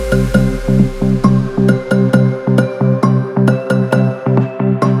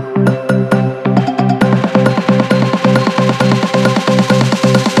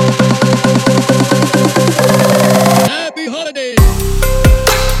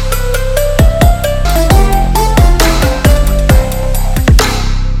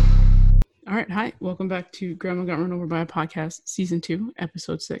welcome back to Grandma Got Run Over by a Podcast, Season 2,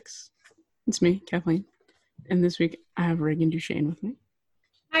 Episode 6. It's me, Kathleen, and this week I have Reagan Duchesne with me.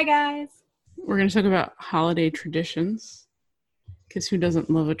 Hi, guys. We're going to talk about holiday traditions, because who doesn't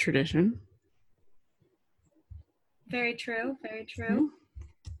love a tradition? Very true, very true.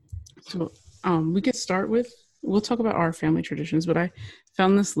 So we could start with, we'll talk about our family traditions, but I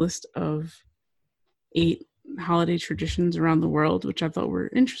found this list of 8 holiday traditions around the world, which I thought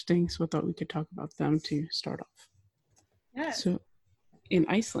were interesting, so I thought we could talk about them to start off. Yes. So in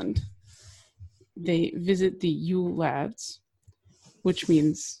Iceland, they visit the Yule Lads, which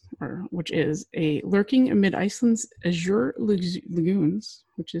is a lurking amid Iceland's azure lagoons,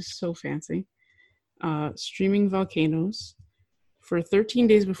 which is so fancy, streaming volcanoes. For 13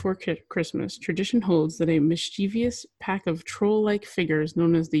 days before Christmas, tradition holds that a mischievous pack of troll-like figures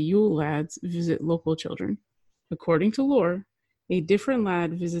known as the Yule Lads visit local children. According to lore, a different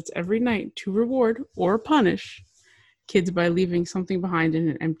lad visits every night to reward or punish kids by leaving something behind in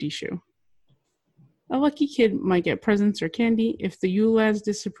an empty shoe. A lucky kid might get presents or candy. If the Yule Lads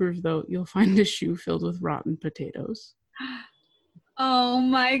disapprove, though, you'll find a shoe filled with rotten potatoes. Oh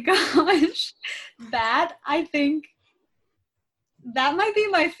my gosh. I think that might be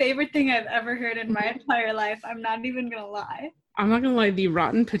my favorite thing I've ever heard in my entire life. I'm not even going to lie. I'm not going to lie, the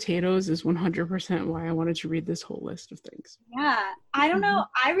rotten potatoes is 100% why I wanted to read this whole list of things. Yeah. I don't know.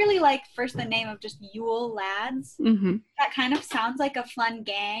 I really like first the name of just Yule Lads. Mm-hmm. That kind of sounds like a fun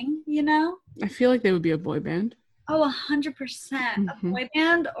gang, you know? I feel like they would be a boy band. Oh, 100%. A boy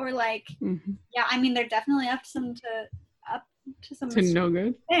band or like, yeah, I mean, they're definitely up to some no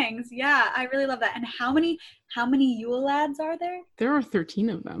good things. Yeah, I really love that. And how many Yule Lads are there? There are 13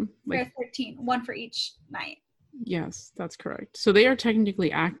 of them. There are 13, one for each night. Yes, that's correct. So they are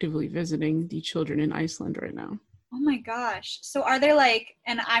technically actively visiting the children in Iceland right now. Oh my gosh. So are there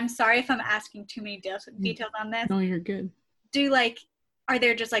and I'm sorry if I'm asking too many details on this. No, you're good. Are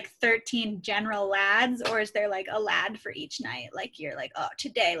there just 13 general lads, or is there a lad for each night? You're oh,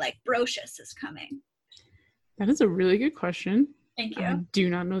 today Brocious is coming. That is a really good question. Thank you. I do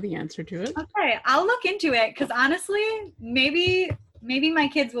not know the answer to it. Okay, I'll look into it because honestly, maybe my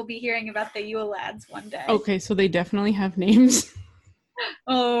kids will be hearing about the Yule Lads one day. Okay, so they definitely have names.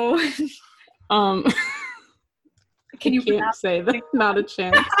 Oh. Can you can't say that? Not a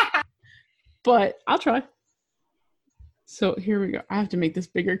chance. But I'll try. So here we go. I have to make this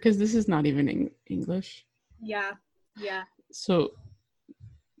bigger because this is not even English. Yeah. So,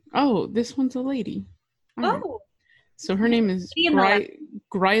 this one's a lady. All right. So her name is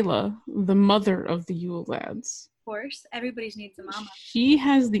Gryla, the mother of the Yule Lads. Of course, everybody needs a mama. She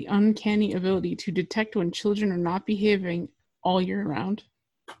has the uncanny ability to detect when children are not behaving all year round.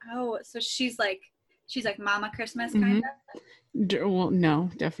 Oh, so she's like Mama Christmas kind of? Well, no,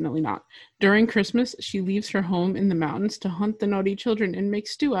 definitely not. During Christmas, she leaves her home in the mountains to hunt the naughty children and make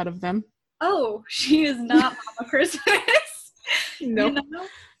stew out of them. Oh, she is not Mama Christmas. No. You know?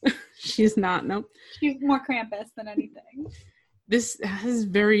 She's not, no. She's more Krampus than anything. This has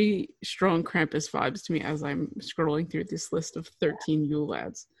very strong Krampus vibes to me as I'm scrolling through this list of 13 Yule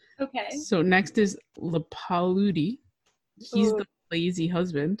Lads. Okay. So next is Lapaludi. He's the lazy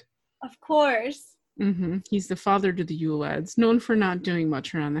husband. Of course. He's the father to the Yule Lads, known for not doing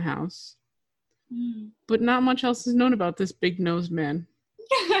much around the house. But not much else is known about this big-nosed man.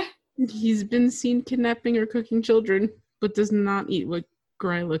 He's been seen kidnapping or cooking children, but does not eat what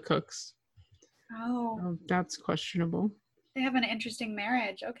Gryla cooks. Oh, that's questionable. They have an interesting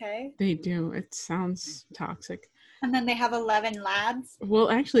marriage, okay. They do. It sounds toxic. And then they have 11 lads? Well,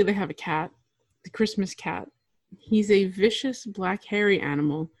 actually, they have a cat, the Christmas cat. He's a vicious black hairy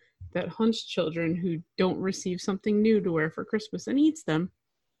animal that hunts children who don't receive something new to wear for Christmas and eats them.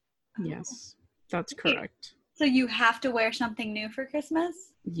 Oh. Yes, that's correct. So you have to wear something new for Christmas?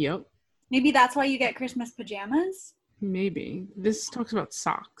 Yep. Maybe that's why you get Christmas pajamas? Maybe. This talks about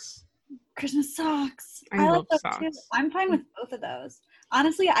socks. Christmas socks. I love socks. Too. I'm fine with both of those.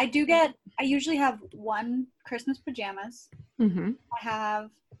 Honestly, I usually have one Christmas pajamas. I have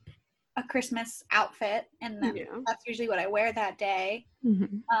a Christmas outfit, and then that's usually what I wear that day.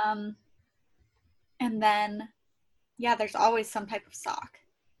 And then, there's always some type of sock.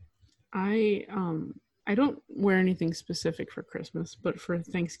 I don't wear anything specific for Christmas, but for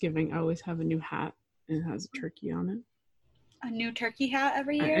Thanksgiving, I always have a new hat, and it has a turkey on it. A new turkey hat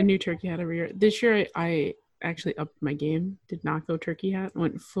every year? A new turkey hat every year. This year, I actually upped my game. Did not go turkey hat.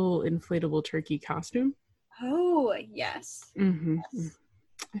 Went full inflatable turkey costume. Oh, yes. Yes.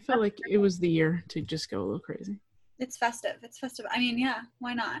 I felt like it was the year to just go a little crazy. It's festive. I mean,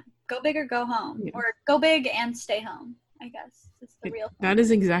 why not? Go big or go home. Yeah. Or go big and stay home. I guess. It's the real thing. That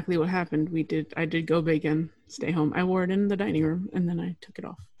is exactly what happened. I did go big and stay home. I wore it in the dining room and then I took it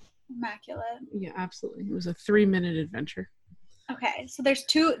off. Immaculate. Yeah, absolutely. It was a 3-minute adventure. Okay, so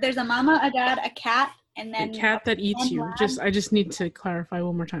there's a mama, a dad, a cat, and then a cat that eats you. I just need to clarify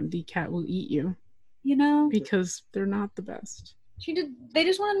one more time. The cat will eat you. You know? Because they're not the best. They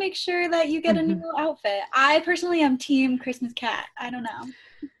just want to make sure that you get a new outfit. I personally am team Christmas cat. I don't know.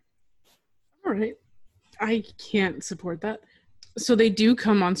 All right. I can't support that. So they do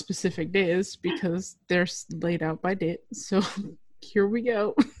come on specific days because they're laid out by date. So here we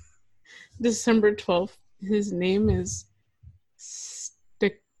go. December 12th. His name is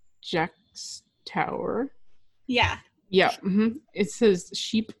Stickjack's Tower. Yeah. Yeah. Mm-hmm. It says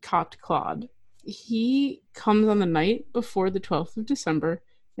Sheep Cot Clod. He comes on the night before the 12th of December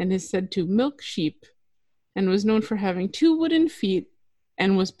and is said to milk sheep and was known for having 2 wooden feet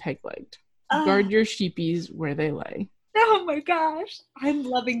and was peg-legged. Guard your sheepies where they lay. Oh my gosh. I'm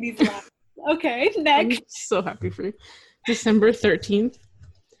loving these lines. Okay, next. I'm so happy for you. December 13th,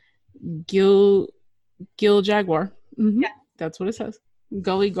 Gil Jaguar. Mm-hmm. Yeah. That's what it says.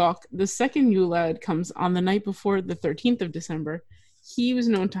 Gully Gawk. The second Yule lad comes on the night before the 13th of December. He was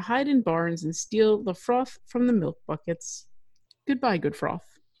known to hide in barns and steal the froth from the milk buckets. Goodbye, good froth.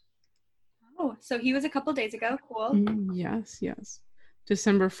 Oh, so he was a couple days ago. Cool. Yes.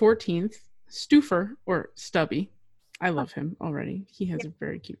 December 14th, Stuffer, or Stubby. I love him already. He has a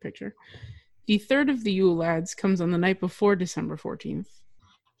very cute picture. The third of the Yule lads comes on the night before December 14th.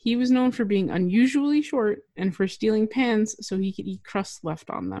 He was known for being unusually short and for stealing pans so he could eat crusts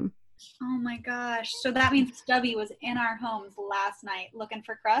left on them. Oh my gosh. So that means Stubby was in our homes last night looking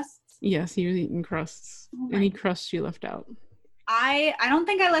for crusts? Yes, he was eating crusts. Any crusts you left out? I don't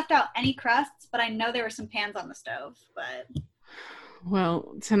think I left out any crusts, but I know there were some pans on the stove. But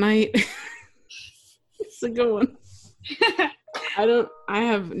well, tonight it's a good one. I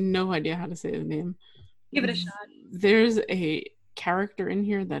have no idea how to say the name. Give it a shot. There's a character in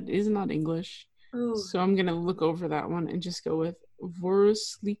here that is not English. Ooh. So I'm going to look over that one and just go with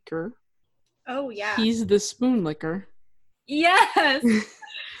Voruslicker. Oh, yeah. He's the spoon licker. Yes!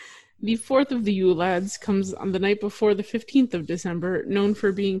 The fourth of the Yule lads comes on the night before the 15th of December, known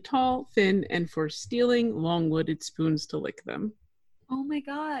for being tall, thin, and for stealing long-wooded spoons to lick them. Oh my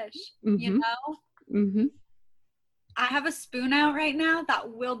gosh. You know? Mm-hmm. I have a spoon out right now that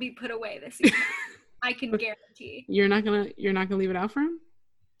will be put away this evening. I can guarantee. You're not gonna leave it out for him?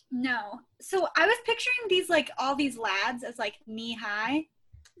 No. So I was picturing all these lads as knee high.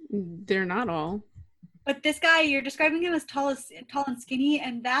 They're not all. But this guy, you're describing him as tall and skinny,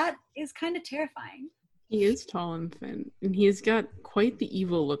 and that is kind of terrifying. He is tall and thin, and he's got quite the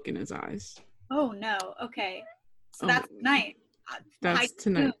evil look in his eyes. Oh no. Okay. So that's tonight. That's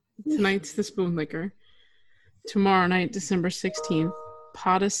tonight. Tonight's the spoon licker. Tomorrow night, December 16th,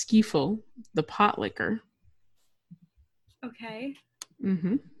 Potta Skiefel, the pot licker. Okay.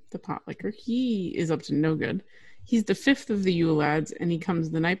 The pot licker. He is up to no good. He's the fifth of the Yule lads, and he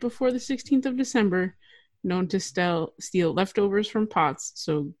comes the night before the 16th of December, known to steal leftovers from pots,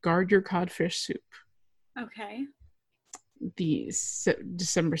 so guard your codfish soup. Okay. The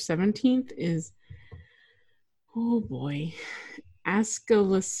December 17th is, oh boy,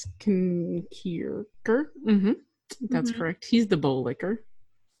 Askelaskirker. That's correct. He's the bowl licker.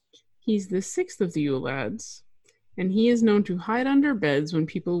 He's the sixth of the Yule lads, and he is known to hide under beds when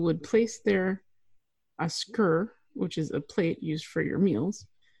people would place their askur, which is a plate used for your meals.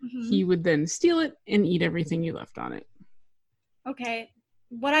 He would then steal it and eat everything you left on it. Okay.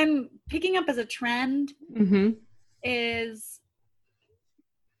 What I'm picking up as a trend is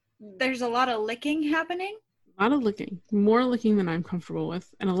there's a lot of licking happening. A lot of licking. More licking than I'm comfortable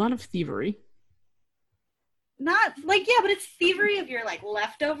with, and a lot of thievery. Not but it's thievery of your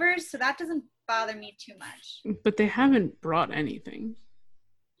leftovers, so that doesn't bother me too much. But they haven't brought anything.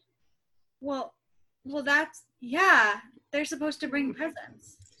 Well, that's, they're supposed to bring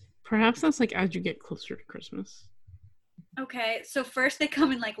presents. Perhaps that's as you get closer to Christmas. Okay, so first they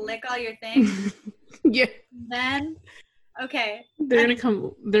come and lick all your things. Yeah. Then, okay. They're gonna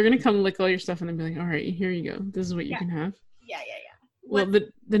come lick all your stuff and then be like, all right, here you go. This is what you can have. Yeah. Well,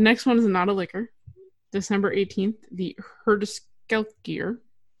 the next one is not a liquor. December 18th, the Herdeskelkier.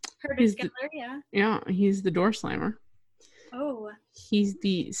 Yeah, he's the door slammer. Oh. He's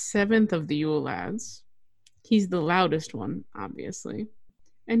the seventh of the Yule lads. He's the loudest one, obviously.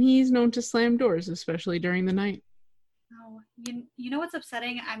 And he's known to slam doors, especially during the night. Oh, you know what's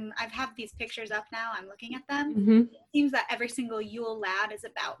upsetting? I've had these pictures up now. I'm looking at them. It seems that every single Yule lad is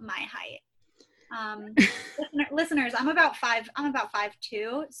about my height. Listeners, I'm about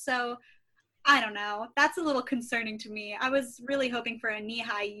 5'2", so I don't know. That's a little concerning to me. I was really hoping for a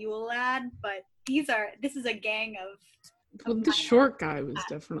knee-high Yule lad, but this is a gang of well, the short guy was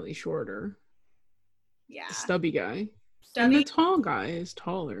definitely shorter. Yeah. The stubby guy. And the tall guy is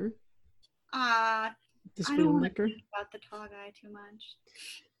taller. I don't want to think about the tall guy too much.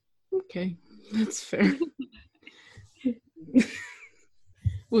 Okay, that's fair.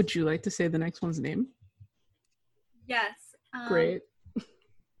 Would you like to say the next one's name? Yes. Great.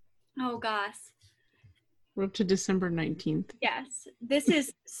 Oh gosh. We're up to December 19th. Yes. This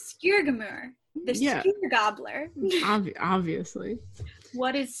is Skirgamur, the Skyr Gobbler. Obviously.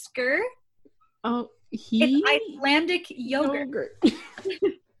 What is Skyr? Oh, it's Icelandic yogurt.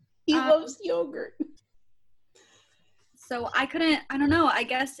 He loves yogurt. So I don't know, I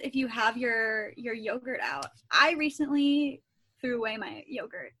guess if you have your yogurt out. I recently threw away my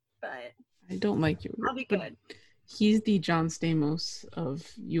yogurt, but I don't like yogurt. I'll be good. He's the John Stamos of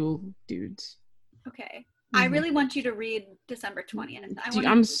Yule dudes. Okay. Mm-hmm. I really want you to read December 20th.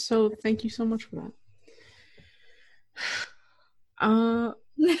 Thank you so much for that.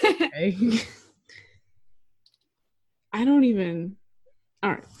 Okay. I don't even.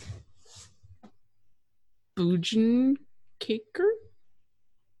 All right. Bujin Caker?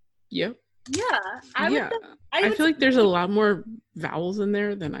 Yep. Yeah. I feel like there's a lot more vowels in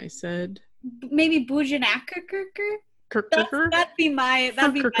there than I said. Maybe Bujinacker? That'd be my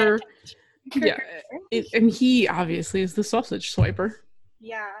yeah. And he obviously is the sausage swiper.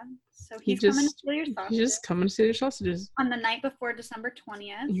 Yeah. So he's coming to steal your sausages. He's just coming to steal your sausages. On the night before December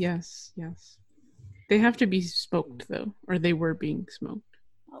 20th. Yes. They have to be smoked, though, or they were being smoked.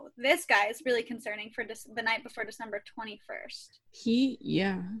 Oh, this guy is really concerning for the night before December 21st.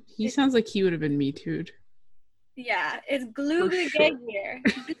 He sounds like he would have been Me Too'd. Yeah, it's Glugagir.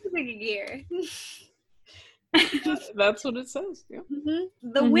 That's what it says. Yeah.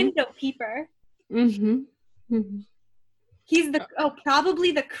 Mm-hmm. The window peeper. Mm-hmm. He's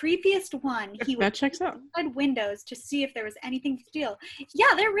probably the creepiest one. That checks out. Outside windows to see if there was anything to steal.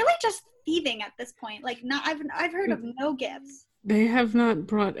 Yeah, they're really just thieving at this point. Like, I've heard of no gifts. They have not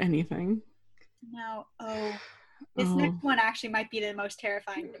brought anything. No. Oh, this next one actually might be the most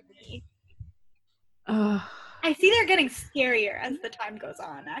terrifying to me. I see they're getting scarier as the time goes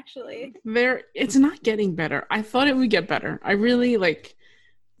on. Actually, it's not getting better. I thought it would get better. I really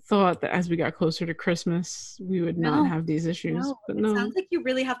thought that as we got closer to Christmas, we would not have these issues. But it sounds like you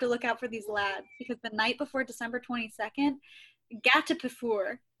really have to look out for these lads because the night before December 22nd,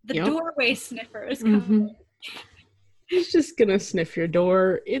 Gatapifur, the doorway sniffer, is coming. Mm-hmm. He's just gonna sniff your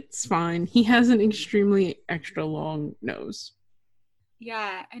door. It's fine. He has an extremely extra long nose.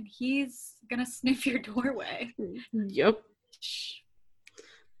 Yeah, and he's gonna sniff your doorway. Yep.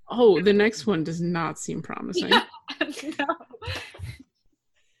 Oh, the next one does not seem promising. Yeah, no.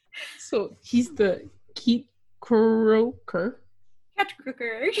 So he's the Keat Croker.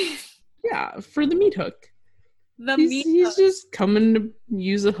 Yeah, for the meat hook. He's just coming to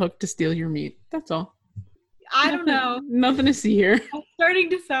use a hook to steal your meat. That's all. I don't know. Nothing to see here. I'm starting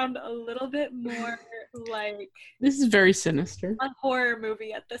to sound a little bit more like... This is very sinister. A horror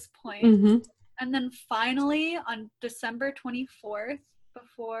movie at this point. Mm-hmm. And then finally, on December 24th,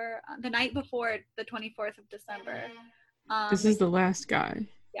 the night before the 24th of December... this is the last guy.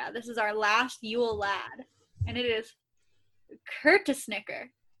 Yeah, this is our last Yule lad. And it is Kurtisnicker,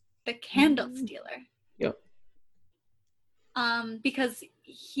 the candle stealer. Yep. Because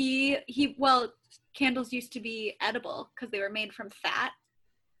candles used to be edible because they were made from fat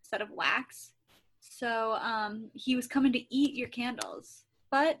instead of wax. So he was coming to eat your candles.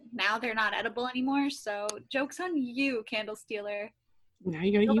 But now they're not edible anymore, so joke's on you, candle stealer. Now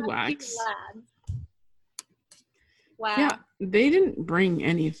you gotta eat wax. Wow. Yeah, they didn't bring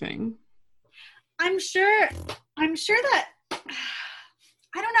anything. I'm sure that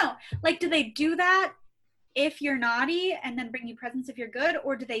I don't know. Like, do they do that if you're naughty and then bring you presents if you're good,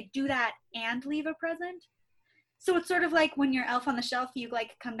 or do they do that and leave a present? So it's sort of like when you're Elf on the Shelf, you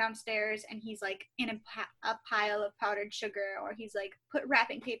come downstairs and he's in a pile of powdered sugar, or he's put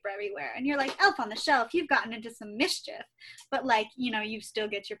wrapping paper everywhere, and you're like, Elf on the Shelf, you've gotten into some mischief, but you still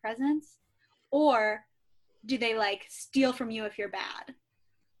get your presents. Or do they steal from you if you're bad?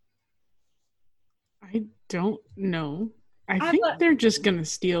 I don't know. I think they're just gonna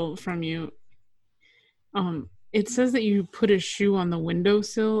steal from you. It says that you put a shoe on the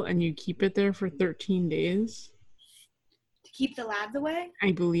windowsill and you keep it there for 13 days. To keep the lads away?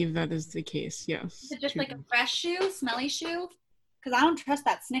 I believe that is the case, yes. Is it just a fresh shoe, smelly shoe? Because I don't trust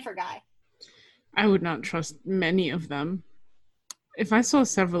that sniffer guy. I would not trust many of them. If I saw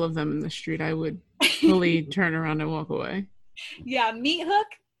several of them in the street, I would fully turn around and walk away. Yeah, Meat Hook,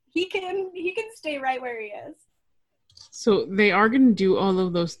 he can stay right where he is. So they are going to do all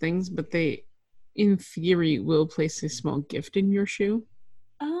of those things, but they, in theory, will place a small gift in your shoe.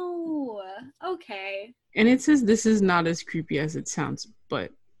 Oh, okay. And it says this is not as creepy as it sounds,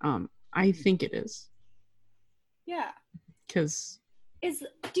 but I think it is. Yeah. Because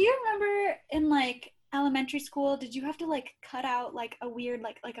do you remember in like elementary school, did you have to like cut out like a weird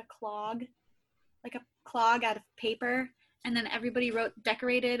like a clog out of paper, and then everybody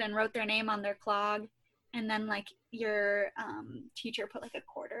decorated and wrote their name on their clog, and then like your teacher put like a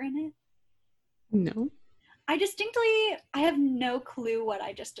quarter in it? No. I have no clue what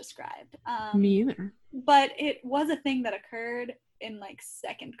I just described. Me either. But it was a thing that occurred in like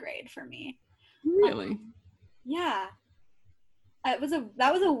second grade for me. Really? Yeah. That was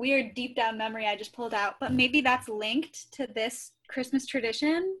a weird deep down memory I just pulled out, but maybe that's linked to this Christmas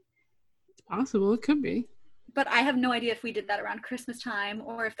tradition. It's possible. It could be. But I have no idea if we did that around Christmas time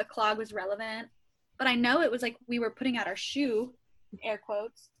or if the clog was relevant. But I know it was like we were putting out our shoe, air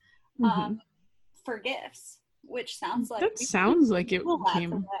quotes, for gifts, which sounds like that sounds like it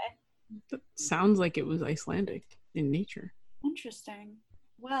came. That sounds like it was Icelandic in nature. Interesting.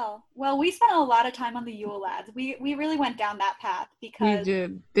 Well, we spent a lot of time on the Yule Lads. We really went down that path because we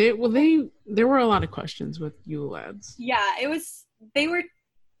did. There were a lot of questions with Yule Lads. Yeah,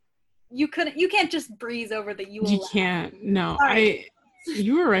 you can't just breeze over the Yule Lads. You can't. No,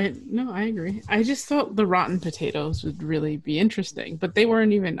 you were right. No, I agree. I just thought the rotten potatoes would really be interesting, but they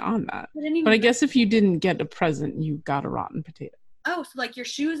weren't even on that. But I guess if you didn't get a present, you got a rotten potato. Oh, so like your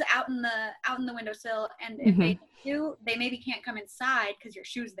shoes out in the windowsill, and if they do, they maybe can't come inside because your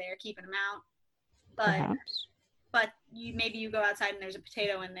shoe's there keeping them out. Perhaps. But you go outside and there's a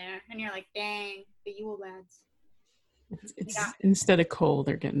potato in there, and you're like, dang, the Yule Lads. It's instead of coal,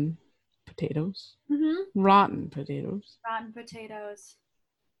 they're getting potatoes. Rotten potatoes. Rotten potatoes.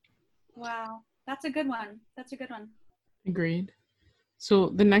 Wow, that's a good one. Agreed. So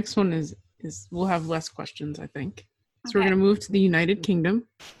the next one is we'll have less questions, I think. So we're going to move to the United Kingdom.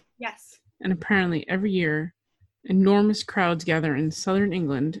 Yes. And apparently every year, enormous crowds gather in southern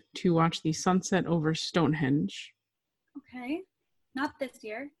England to watch the sunset over Stonehenge. Okay. Not this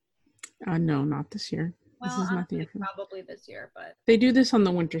year. No, not this year. Well, this is not the year. Probably this year, but they do this on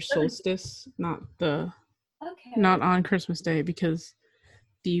the winter solstice, not on Christmas Day, because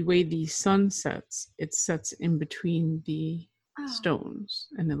the way the sun sets, it sets in between the stones,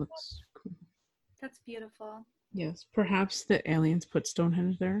 and it looks cool. That's beautiful. Yes, perhaps the aliens put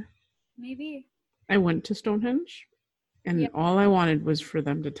Stonehenge there. Maybe. I went to Stonehenge, and all I wanted was for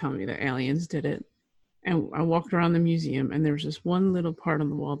them to tell me that aliens did it. And I walked around the museum, and there was just one little part on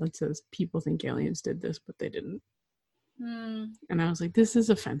the wall that says, people think aliens did this, but they didn't. And I was like, this is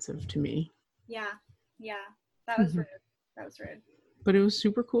offensive to me. Yeah. That was rude. But it was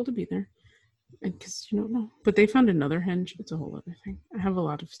super cool to be there. Because you don't know. But they found another henge. It's a whole other thing. I have a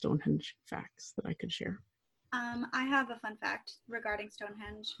lot of Stonehenge facts that I could share. I have a fun fact regarding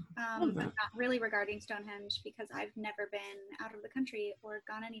Stonehenge, but not really regarding Stonehenge because I've never been out of the country or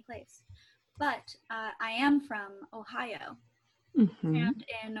gone any place. But I am from Ohio, and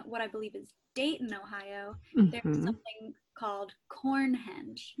in what I believe is Dayton, Ohio, there's something called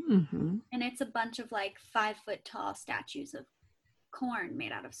Cornhenge, and it's a bunch of like 5-foot tall statues of corn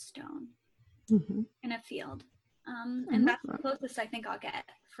made out of stone in a field, and that's the closest I think I'll get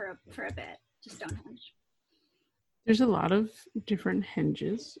for a bit to Stonehenge. There's a lot of different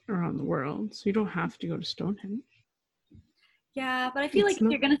henges around the world, so you don't have to go to Stonehenge. Yeah, but I feel like if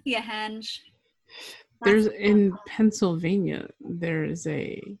you're going to see a henge... There's in Pennsylvania, there is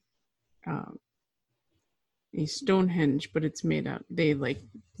a Stonehenge, but it's made out... They, like,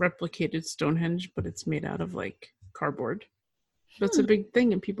 replicated Stonehenge, but it's made out of, like, cardboard. That's a big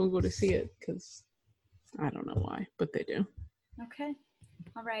thing, and people go to see it, because I don't know why, but they do. Okay.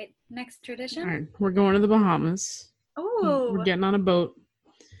 All right. Next tradition? All right. We're going to the Bahamas. Oh. We're getting on a boat.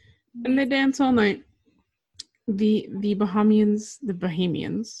 And they dance all night. The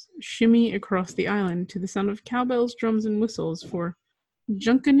Bahamians shimmy across the island to the sound of cowbells, drums, and whistles for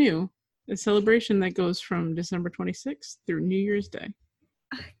Junkanoo, a celebration that goes from December 26th through New Year's Day.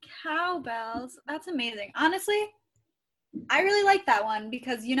 Cowbells. That's amazing. Honestly, I really like that one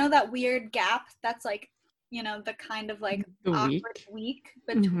because you know that weird gap that's like, you know, the kind of like awkward week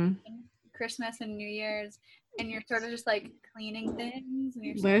between Christmas and New Year's, and you're sort of just like cleaning things.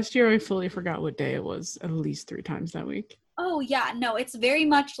 And Last year I fully forgot what day it was at least 3 times that week. Oh yeah, no, it's very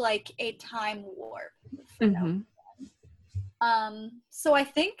much like a time warp. So I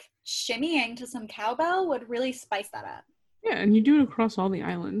think shimmying to some cowbell would really spice that up. Yeah, and you do it across all the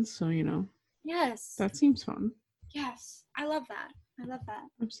islands, so you know. Yes. That seems fun. Yes, I love that. I love that.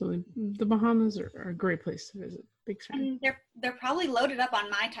 Absolutely. The Bahamas are a great place to visit. Big fan. And they're probably loaded up on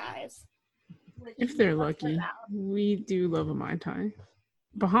Mai Tais. If they're lucky. We do love a Mai Tai.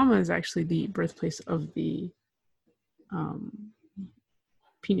 Bahama is actually the birthplace of the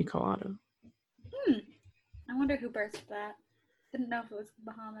Pina Colada. I wonder who birthed that. Didn't know if it was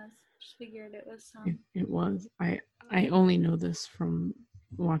the Bahamas. Just figured it was some. It was. I only know this from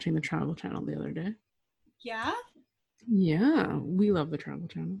watching the Travel Channel the other day. Yeah? Yeah, we love the Travel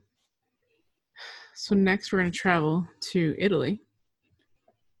Channel. So next we're going to travel to Italy.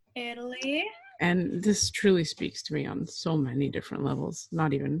 Italy? And this truly speaks to me on so many different levels,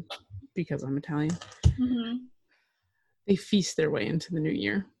 not even because I'm Italian. Mm-hmm. They feast their way into the new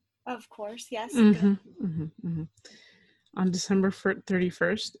year. Of course, yes. On December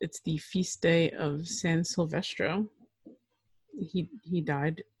 31st, it's the feast day of San Silvestro. He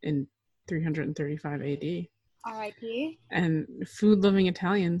died in 335 AD. R.I.P. And food-loving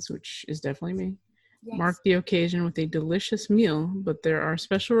Italians, which is definitely me, yes, mark the occasion with a delicious meal, but there are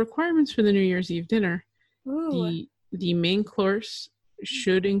special requirements for the New Year's Eve dinner. Ooh. The main course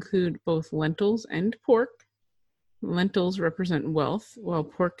should include both lentils and pork. Lentils represent wealth, while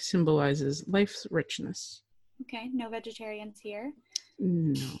pork symbolizes life's richness. Okay, no vegetarians here.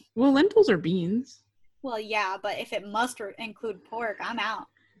 No. Well, lentils are beans. Well, yeah, but if it must include pork, I'm out.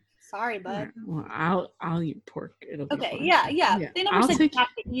 Sorry, bud. Right. Well, I'll eat pork. It'll be okay. fine. Yeah. They never said you have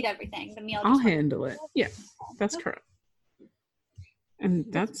to eat everything. The meal. I'll handle it. Yeah, that's correct. And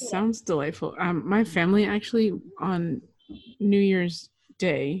that sounds delightful. My family actually on New Year's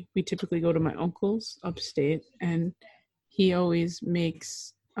Day, we typically go to my uncle's upstate, and he always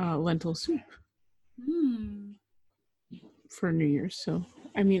makes lentil soup for New Year's. So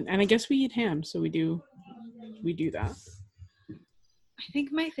I mean, and I guess we eat ham, so we do that. I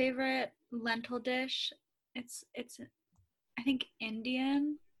think my favorite lentil dish, it's I think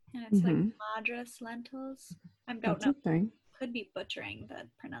Indian, and it's like Madras lentils. I don't know. Thing. Could be butchering the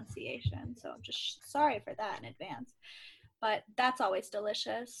pronunciation, so I'm just sorry for that in advance. But that's always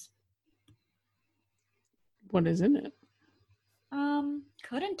delicious. What is in it?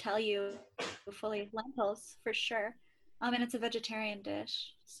 Couldn't tell you fully. Lentils for sure. And it's a vegetarian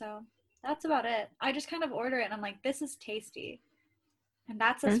dish, so that's about it. I just kind of order it and I'm like, this is tasty. And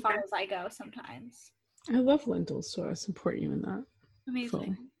that's as far as I go sometimes. I love lentils, so I support you in that. Amazing.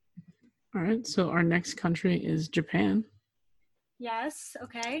 Fully. All right, so our next country is Japan. Yes,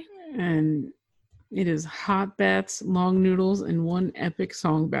 okay. And it is hot baths, long noodles, and one epic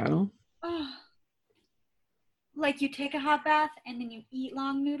song battle. Oh. Like you take a hot bath and then you eat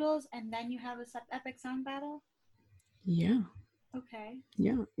long noodles and then you have a epic song battle? Yeah. Okay.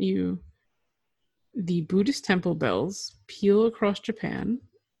 Yeah, the Buddhist temple bells peal across Japan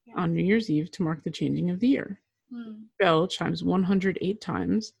on New Year's Eve to mark the changing of the year. Bell chimes 108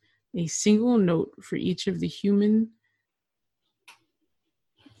 times, a single note for each of the human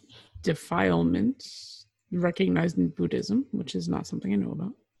defilements recognized in Buddhism, which is not something I know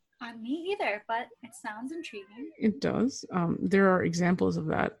about. Me either, but it sounds intriguing. It does. There are examples of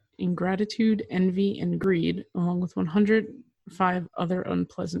that: ingratitude, envy, and greed, along with 105 other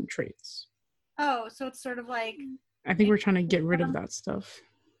unpleasant traits. Oh, so it's sort of like... I think we're trying to get rid of that stuff.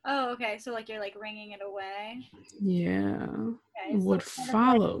 Oh, okay. So like you're like wringing it away? Yeah. Okay, what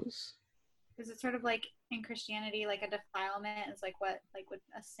follows? Is it sort of like in Christianity, like a defilement is like what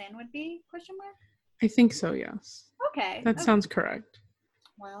a sin would be? Question mark? I think so, yes. Okay. That sounds correct.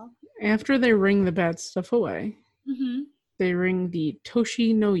 Well. After they wring the bad stuff away, they wring the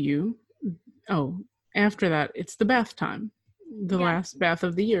Toshi no Yu. Oh, after that, it's the bath time. The last bath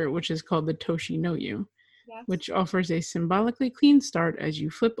of the year, which is called the Toshi no Yu, which offers a symbolically clean start as you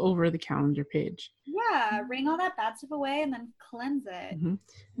flip over the calendar page. Yeah, wring all that bad stuff away and then cleanse it. And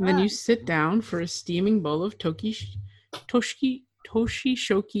then you sit down for a steaming bowl of Toshi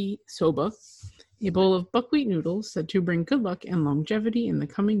Shoki Soba, a bowl of buckwheat noodles said to bring good luck and longevity in the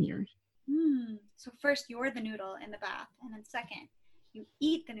coming years. So first you're the noodle in the bath, and then second, you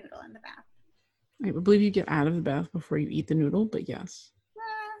eat the noodle in the bath. I believe you get out of the bath before you eat the noodle, but yes.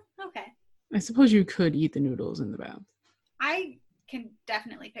 Okay. I suppose you could eat the noodles in the bath. I can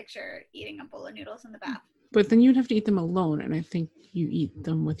definitely picture eating a bowl of noodles in the bath. But then you'd have to eat them alone, and I think you eat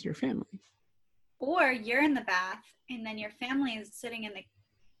them with your family. Or you're in the bath, and then your family is sitting in the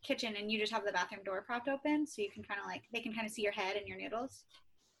kitchen, and you just have the bathroom door propped open, so you can kind of like, they can kind of see your head and your noodles.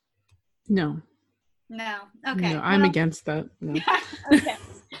 No. Okay. No, I'm against that. No. Okay.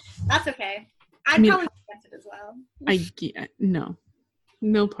 That's okay. I'd probably be against it as well.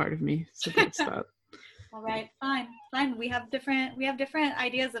 No part of me supports that. All right, fine. We have different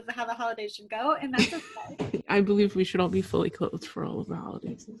ideas of how the holidays should go, and that's okay. I believe we should all be fully clothed for all of the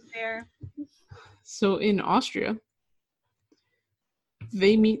holidays. Fair. So in Austria,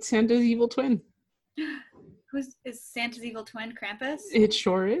 they meet Santa's evil twin. Is Santa's evil twin Krampus? It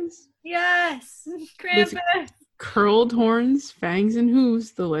sure is. Yes, Krampus. With curled horns, fangs, and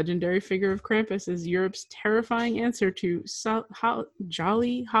hooves, the legendary figure of Krampus is Europe's terrifying answer to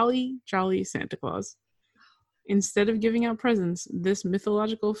jolly Santa Claus. Instead of giving out presents, this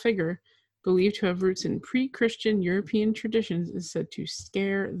mythological figure, believed to have roots in pre-Christian European traditions, is said to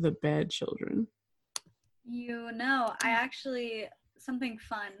scare the bad children. Something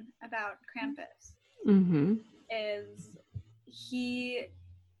fun about Krampus is he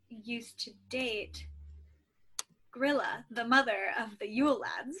used to date Grilla, the mother of the Yule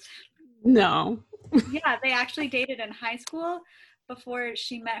Lads. No. Yeah, they actually dated in high school before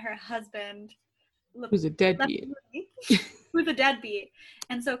she met her husband. Who's a deadbeat. Who's a deadbeat.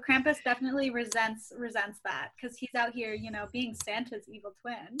 And so Krampus definitely resents that because he's out here, being Santa's evil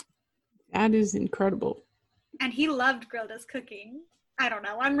twin. That is incredible. And he loved Grilla's cooking. I don't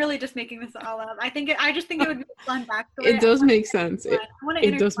know. I'm really just making this all up. I just think it would be a fun backstory. It does make sense. It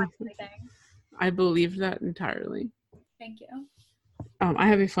does make sense. I believe that entirely. Thank you. I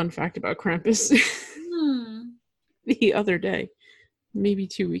have a fun fact about Krampus. The other day, maybe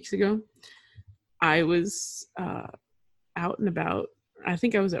 2 weeks ago, I was out and about. I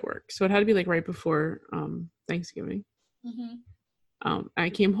think I was at work, so it had to be like right before Thanksgiving. I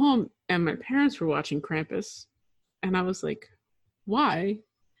came home and my parents were watching Krampus, and I was like, why?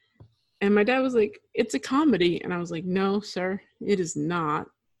 And my dad was like, it's a comedy. And I was like, no, sir, it is not.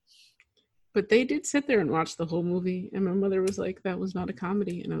 But they did sit there and watch the whole movie, and my mother was like, that was not a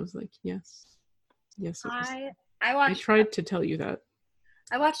comedy. And I was like, yes it was. I tried to tell you that.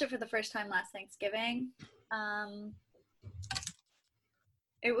 I watched it for the first time last Thanksgiving.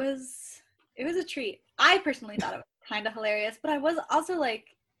 It was a treat. I personally thought it was kind of hilarious, but I was also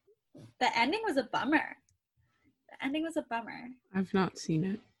like, the ending was a bummer. I've not seen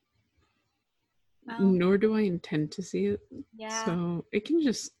it. Nor do I intend to see it. Yeah. So it can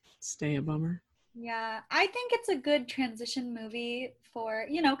just stay a bummer. Yeah. I think it's a good transition movie for,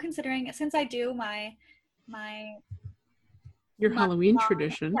 considering, since I do my Halloween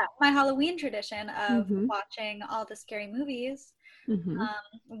tradition. Yeah, my Halloween tradition of watching all the scary movies,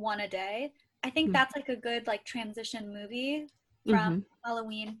 one a day. I think that's like a good transition movie from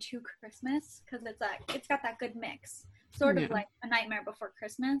Halloween to Christmas, because it's got that good mix, sort of like A Nightmare Before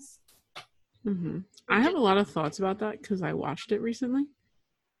Christmas. I have a lot of thoughts about that because I watched it recently.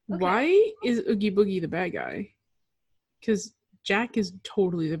 Okay. Why is Oogie Boogie the bad guy? Because Jack is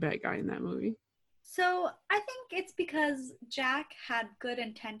totally the bad guy in that movie. So I think it's because Jack had good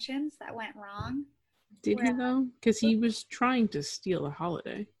intentions that went wrong. Did he though? Because he was trying to steal a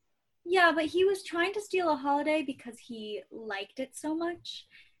holiday. Yeah, but he was trying to steal a holiday because he liked it so much,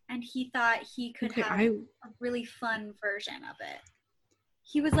 and he thought he could have a really fun version of it.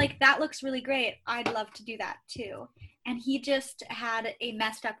 He was like, that looks really great. I'd love to do that too. And he just had a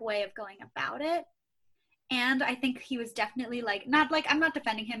messed up way of going about it. And I think he was definitely I'm not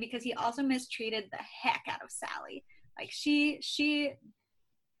defending him, because he also mistreated the heck out of Sally.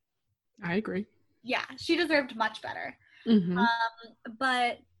 I agree. Yeah, she deserved much better.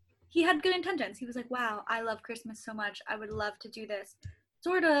 But he had good intentions. He was like, wow, I love Christmas so much. I would love to do this.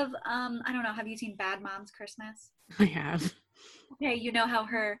 Sort of, I don't know, have you seen Bad Moms Christmas? I have. Okay, you know how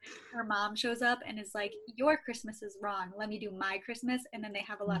her mom shows up and is like, your Christmas is wrong, let me do my Christmas, and then they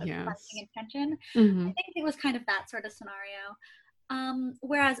have a lot of fighting intention. I think it was kind of that sort of scenario.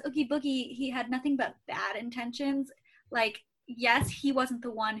 Whereas Oogie Boogie, he had nothing but bad intentions. Yes, he wasn't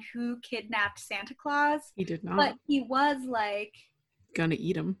the one who kidnapped Santa Claus. He did not. But he was gonna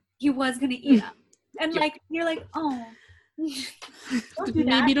eat him. He was gonna eat him. And you're like, oh,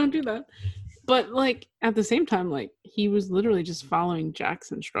 maybe don't do that. But at the same time, he was literally just following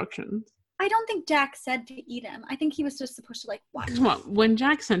Jack's instructions. I don't think Jack said to eat him. I think he was just supposed to watch him. Well, when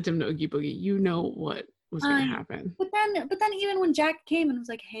Jack sent him to Oogie Boogie, you know what was going to happen. But then even when Jack came and was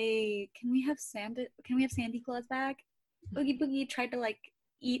like, "Hey, can we have Sandy Claus back?" Oogie Boogie tried to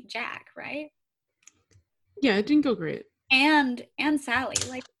eat Jack, right? Yeah, it didn't go great. And Sally,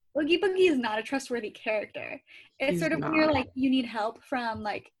 Oogie Boogie is not a trustworthy character. It's sort of when you're you need help from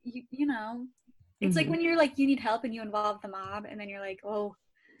you know, it's like when you're you need help and you involve the mob, and then you're like, oh,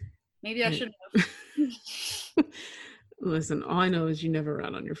 maybe I shouldn't have. Listen, all I know is you never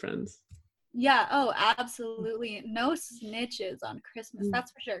rat on your friends. Yeah, oh, absolutely. No snitches on Christmas,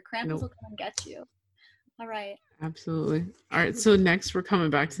 that's for sure. Krampus will come and get you. All right. Absolutely. All right, so next we're coming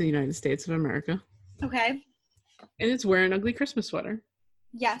back to the United States of America. Okay. And it's wear an ugly Christmas sweater.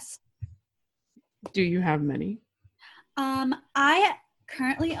 Yes. Do you have many? I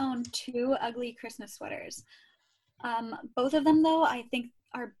currently own 2 ugly Christmas sweaters. Both of them, though, I think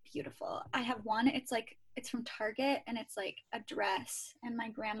are beautiful. I have one, it's from Target, and it's like a dress, and my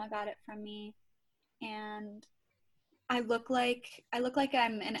grandma got it from me, and I look like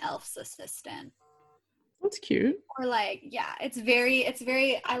I'm an elf's assistant. That's cute. Or like, yeah, it's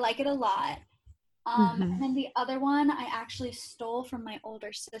very, I like it a lot. And then the other one I actually stole from my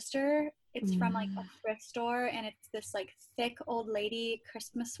older sister. It's from like a thrift store, and it's this like thick old lady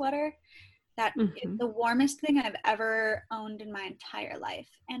Christmas sweater that is the warmest thing I've ever owned in my entire life,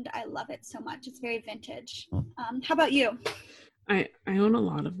 and I love it so much. It's very vintage. How about you? I own a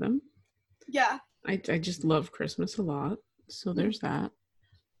lot of them. Yeah. I just love Christmas a lot, so there's that.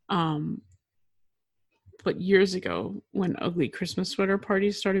 But years ago, when ugly Christmas sweater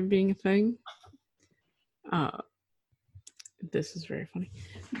parties started being a thing, this is very funny.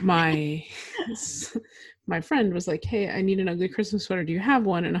 My friend was like, "Hey, I need an ugly Christmas sweater. Do you have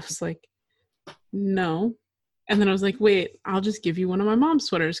one?" And I was like, "No." And then I was like, "Wait, I'll just give you one of my mom's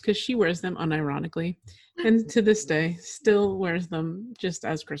sweaters," because she wears them unironically, and to this day still wears them just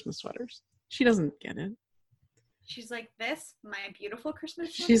as Christmas sweaters. She doesn't get it. She's like, "This, my beautiful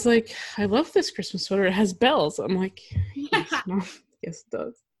Christmas sweater?" She's like, "I love this Christmas sweater. It has bells." I'm like, "Yes, Mom. Yes, it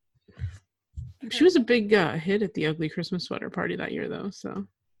does." She was a big hit at the ugly Christmas sweater party that year, though. So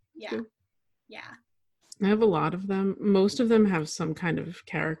yeah. I have a lot of them. Most of them have some kind of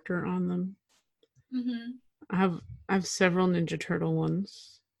character on them. I have several Ninja Turtle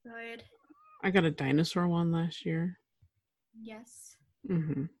ones. Good. I got a dinosaur one last year. Yes.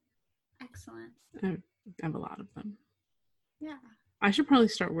 Excellent. I have a lot of them. Yeah. I should probably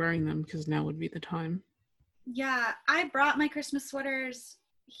start wearing them because now would be the time. Yeah, I brought my Christmas sweaters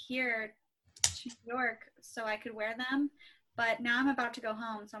here to New York so I could wear them, but now I'm about to go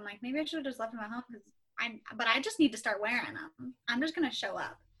home, so I'm like, maybe I should have just left them at home but I just need to start wearing them. I'm just gonna show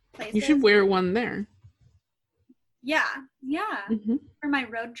up places. You should wear one there. Yeah. For my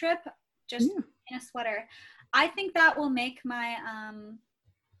road trip, just in a sweater. I think that will make my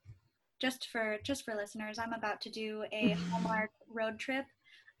just for listeners, I'm about to do a Hallmark road trip.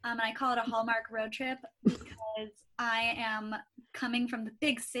 And I call it a Hallmark road trip because I am coming from the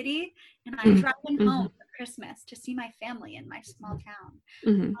big city and I'm driving home for Christmas to see my family in my small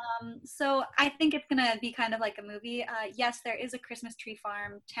town. So I think it's going to be kind of like a movie. Yes, there is a Christmas tree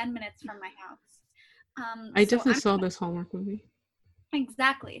farm 10 minutes from my house. I definitely saw this Hallmark movie.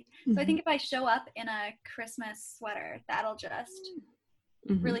 Exactly. So I think if I show up in a Christmas sweater, that'll just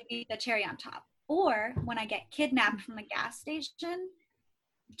really be the cherry on top. Or when I get kidnapped from the gas station,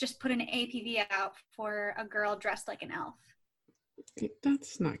 just put an APV out for a girl dressed like an elf.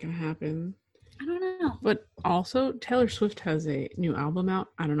 That's not gonna happen. I don't know. But also, Taylor Swift has a new album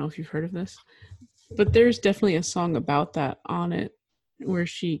out. I don't know if you've heard of this, but there's definitely a song about that on it where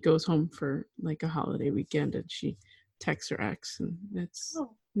she goes home for like a holiday weekend and she texts her ex, and it's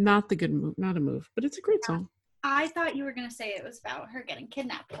not the good move, not a move, but it's a great song. I thought you were gonna say it was about her getting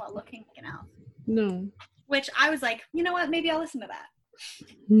kidnapped while looking like an elf. No. Which I was like, you know what? Maybe I'll listen to that.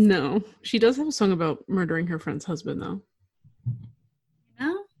 No, she does have a song about murdering her friend's husband, though.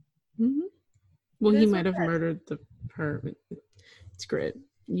 No? Well, he might have murdered her. It's great.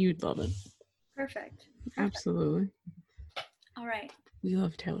 You'd love it. Perfect. Absolutely. All right. We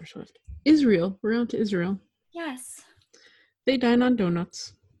love Taylor Swift. Israel. We're on to Israel. Yes. They dine on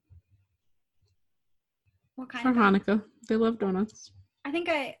donuts. What kind for Hanukkah? They love donuts. I think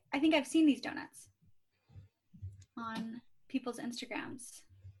I've seen these donuts on people's Instagrams.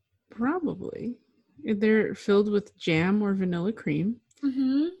 Probably. They're filled with jam or vanilla cream.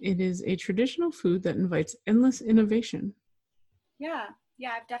 It is a traditional food that invites endless innovation. Yeah,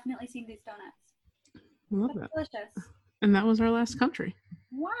 I've definitely seen these donuts. I love that. Delicious. And that was our last country.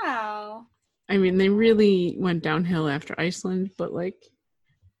 Wow. I mean, they really went downhill after Iceland, but like...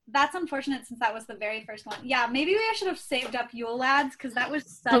 That's unfortunate since that was the very first one. Yeah, maybe I should have saved up Yule Lads because that was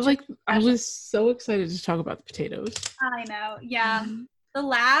such But like, I was so excited to talk about the potatoes. I know, yeah. The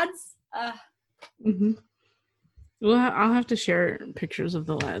lads, Well, I'll have to share pictures of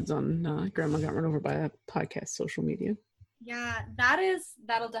the lads on Grandma Got Run Over by a podcast social media. Yeah,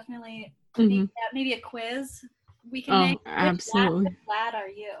 that'll definitely be maybe a quiz we can make. Absolutely. Which lad are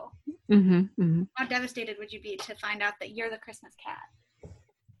you? How devastated would you be to find out that you're the Christmas cat?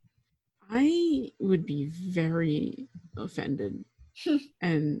 I would be very offended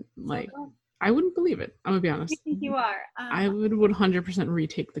and like I wouldn't believe it. I'm gonna be honest. I think you are. I would 100%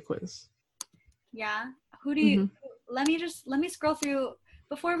 retake the quiz. Yeah. Who do you? Let me scroll through.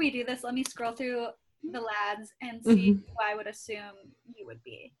 Before we do this, let me scroll through the lads and see who I would assume you would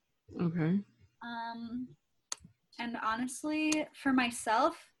be. Okay. And honestly, for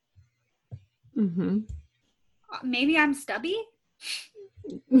myself, mm-hmm. Maybe I'm Stubby.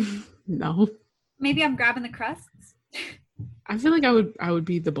 No. Maybe I'm grabbing the crusts. I feel like I would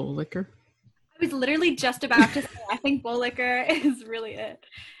be the bowl licker. I was literally just about to say, I think bowl licker is really it.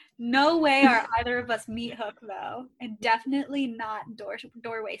 No way are either of us meat hook, though, and definitely not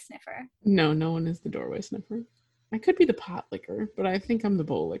doorway sniffer. No, no one is the doorway sniffer. I could be the pot licker, but I think I'm the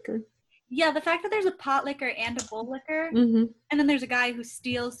bowl licker. Yeah, the fact that there's a pot licker and a bowl licker, and then there's a guy who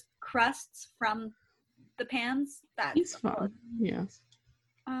steals crusts from the pans. He's fun. Yes.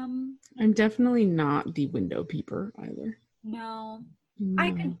 I'm definitely not the window peeper either. No.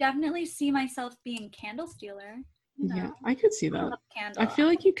 I could definitely see myself being candle stealer. Yeah, I could see that. I feel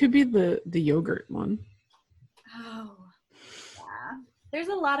like you could be the yogurt one. Oh, yeah. There's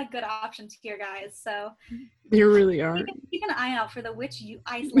a lot of good options here, guys. So there really are. Keep an eye out for the which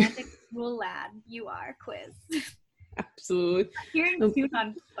Icelandic Yule lad you are quiz. Absolutely. Hearing cute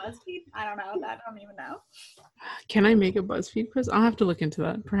on BuzzFeed? I don't know. I don't even know. Can I make a BuzzFeed quiz? I'll have to look into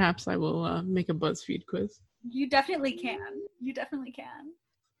that. Perhaps I will make a BuzzFeed quiz. You definitely can. You definitely can.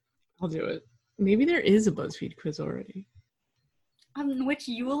 I'll do it. Maybe there is a BuzzFeed quiz already. Which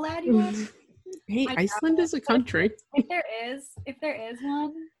Yule lad you are? Hey, Iceland is a country. If there is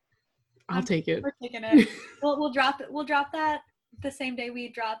one, I'll take it. We're taking it. We'll drop it. We'll drop that the same day we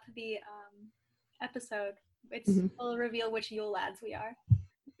drop the episode. We'll reveal which Yule lads we are.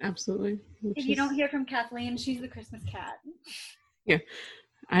 Absolutely. If you don't hear from Kathleen, she's the Christmas cat. Yeah.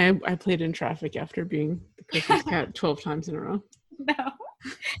 I played in traffic after being the Christmas cat 12 times in a row. No.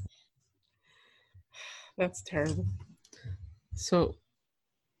 That's terrible. So,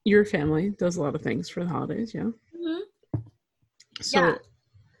 your family does a lot of things for the holidays, yeah? Mm-hmm. So,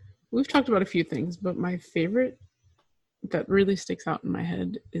 we've talked about a few things, but my favorite that really sticks out in my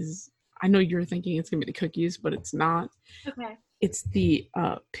head is, I know you're thinking it's going to be the cookies, but it's not. Okay. It's the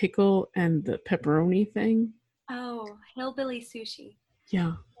pickle and the pepperoni thing. Oh, hillbilly sushi.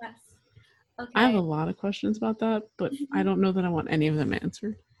 Yeah. Yes. Okay. I have a lot of questions about that, but I don't know that I want any of them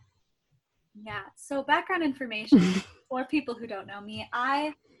answered. Yeah. So background information for people who don't know me,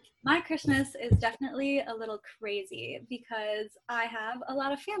 my Christmas is definitely a little crazy because I have a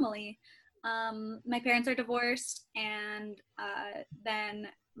lot of family. My parents are divorced, and then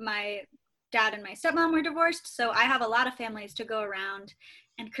my dad and my stepmom were divorced, so I have a lot of families to go around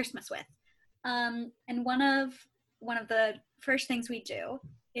and Christmas with. And one of the first things we do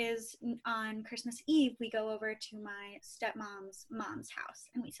is on Christmas Eve, we go over to my stepmom's mom's house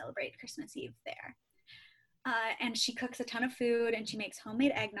and we celebrate Christmas Eve there. And she cooks a ton of food and she makes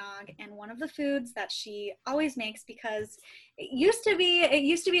homemade eggnog. And one of the foods that she always makes, because it used to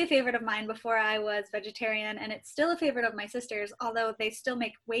be a favorite of mine before I was vegetarian, and it's still a favorite of my sisters, although they still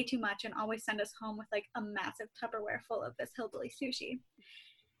make way too much and always send us home with like a massive Tupperware full of this hillbilly sushi.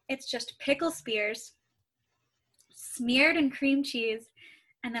 It's just pickle spears smeared in cream cheese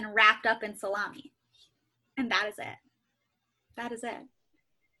and then wrapped up in salami. And that is it. That is it.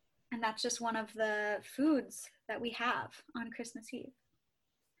 And that's just one of the foods that we have on Christmas Eve.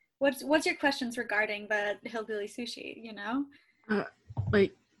 What's your questions regarding the hillbilly sushi, you know?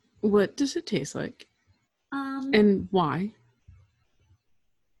 Like, what does it taste like? And why?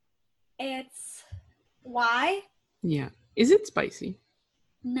 It's why? Yeah. Is it spicy?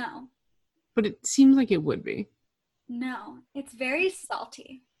 No. But it seems like it would be. No. It's very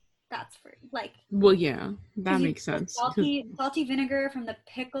salty. That's for like. Well, yeah, that makes sense. Salty vinegar from the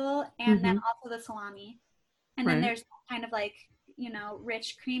pickle, and then also the salami, and then there's kind of like, you know,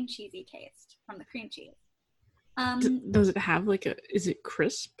 rich cream cheesy taste from the cream cheese. Does it have like is it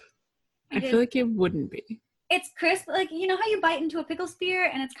crisp? I feel like it wouldn't be. It's crisp, like, you know how you bite into a pickle spear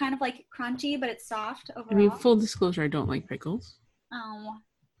and it's kind of like crunchy, but it's soft overall. I mean, full disclosure, I don't like pickles. Oh.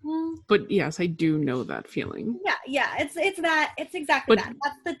 Well, but yes, I do know that feeling. Yeah, it's exactly that.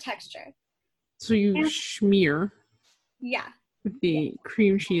 That's the texture. So you smear the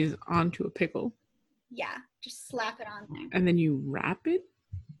cream cheese onto a pickle. Yeah, just slap it on there. And then you wrap it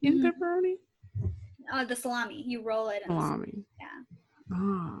in pepperoni? The salami. You roll it in salami. Yeah.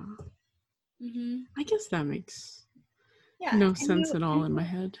 Ah. I guess that makes no sense at all in my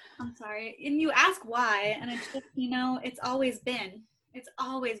head. I'm sorry. And you ask why, and it's just, you know, it's always been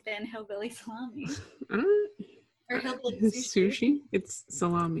hillbilly salami. Or hillbilly sushi. It's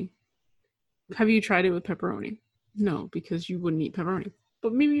salami. Have you tried it with pepperoni? No, because you wouldn't eat pepperoni.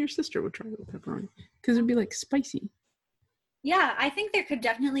 But maybe your sister would try it with pepperoni, because it'd be like spicy. Yeah, I think there could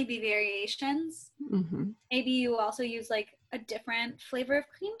definitely be variations. Maybe you also use like a different flavor of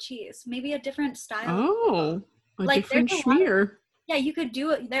cream cheese, maybe a different style. Oh, a different schmear. Yeah, you could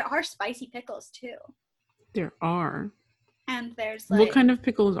do it. There are spicy pickles too. There are. And there's what kind of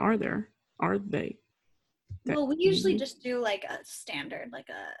pickles are there? Are they? Well, we usually just do like a standard, like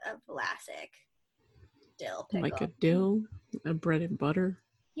a classic dill pickle. Like a dill, a bread and butter.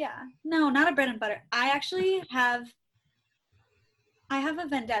 Yeah, no, not a bread and butter. I actually have a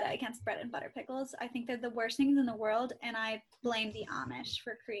vendetta against bread and butter pickles. I think they're the worst things in the world, and I blame the Amish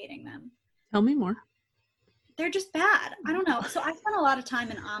for creating them. Tell me more. They're just bad. I don't know. So I spent a lot of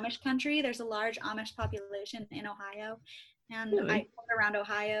time in Amish country. There's a large Amish population in Ohio, and really? I went around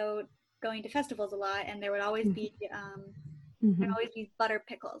Ohio going to festivals a lot, and there would always be there'd always be butter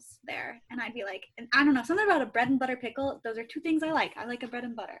pickles there, and I'd be like, and I don't know, something about a bread and butter pickle. Those are two things I like. I like a bread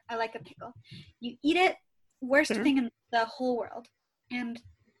and butter. I like a pickle. You eat it, worst thing in the whole world, and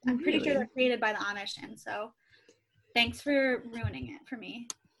I'm pretty sure they're created by the Amish, and so thanks for ruining it for me.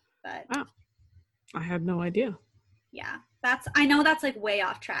 But wow, I had no idea. Yeah, I know that's like way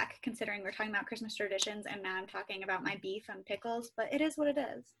off track considering we're talking about Christmas traditions, and now I'm talking about my beef and pickles, but it is what it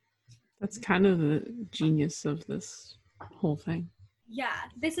is. That's kind of the genius of this whole thing. Yeah,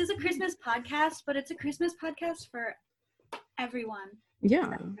 this is a Christmas podcast, but it's a Christmas podcast for everyone.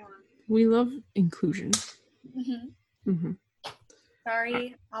 Yeah, we love inclusion.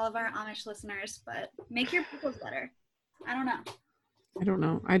 Sorry, all of our Amish listeners, but make your pickles better. I don't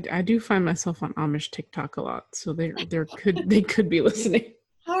know. I do find myself on Amish TikTok a lot, so they could be listening.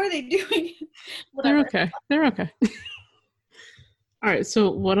 How are they doing? They're okay. All right, so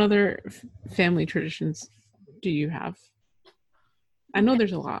what other family traditions do you have? I know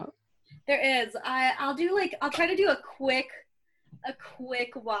there's a lot. There is. I'll try to do a quick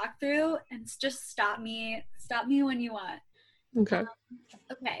walkthrough, and just stop me when you want. Okay.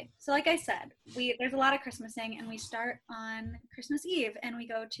 Okay. So like I said, there's a lot of Christmasing, and we start on Christmas Eve, and we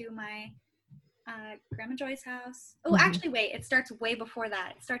go to my Grandma Joy's house. Oh, actually, wait. It starts way before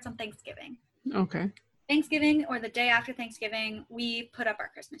that. It starts on Thanksgiving. Okay. Thanksgiving, or the day after Thanksgiving, we put up our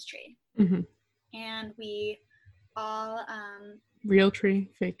Christmas tree. And we all real tree,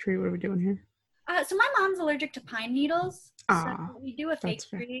 fake tree, what are we doing here? So my mom's allergic to pine needles, so we do a fake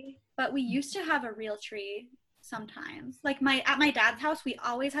tree, but we used to have a real tree sometimes. Like at my dad's house, we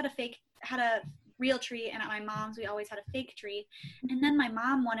always had a real tree, and at my mom's we always had a fake tree. And then my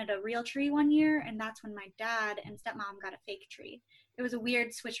mom wanted a real tree one year, and that's when my dad and stepmom got a fake tree. It was a weird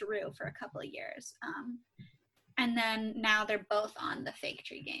switcheroo for a couple of years. And then now they're both on the fake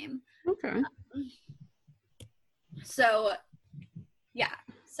tree game. Okay. So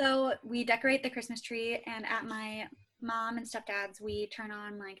we decorate the Christmas tree, and at my mom and stepdad's, we turn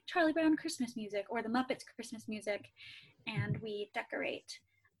on like Charlie Brown Christmas music or the Muppets Christmas music, and we decorate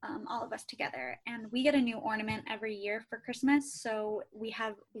all of us together. And we get a new ornament every year for Christmas, so we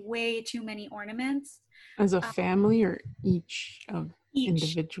have way too many ornaments. As a family, or each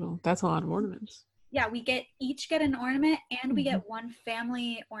individual? That's a lot of ornaments. Yeah, we each get an ornament, and we get one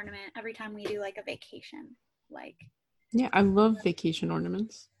family ornament every time we do like a vacation. Yeah, I love vacation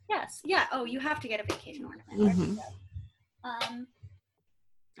ornaments. Yes. Yeah. Oh, you have to get a vacation ornament. I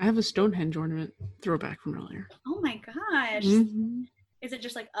have a Stonehenge ornament throwback from earlier. Oh my gosh. Is it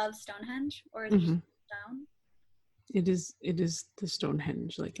just like of Stonehenge, or is it just stone? It is the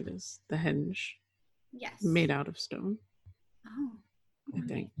Stonehenge, like it is the henge. Yes. Made out of stone. Oh. I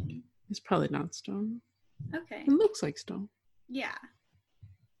think. It's probably not stone. Okay. It looks like stone. Yeah.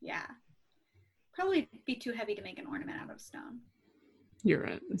 Yeah. Probably be too heavy to make an ornament out of stone. You're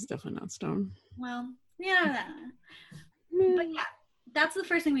right. It's definitely not stone. Well, yeah. But yeah, that's the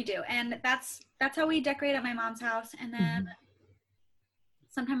first thing we do. And that's how we decorate at my mom's house. And then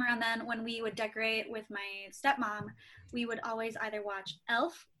sometime around then, when we would decorate with my stepmom, we would always either watch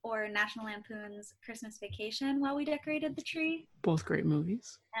Elf or National Lampoon's Christmas Vacation while we decorated the tree. Both great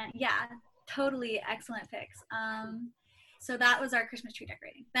movies. And yeah, totally excellent picks. So that was our Christmas tree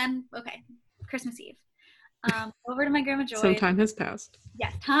decorating. Then, okay, Christmas Eve. Over to my Grandma Joy. So time has passed.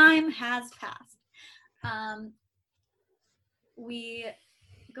 Yes, time has passed. We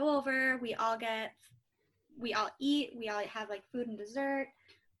go over, we all eat, we all have like food and dessert.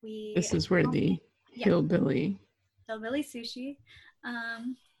 This is where the hillbilly sushi.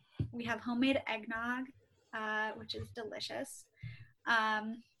 We have homemade eggnog, which is delicious.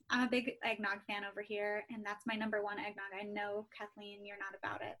 I'm a big eggnog fan over here, and that's my number one eggnog. I know, Kathleen, you're not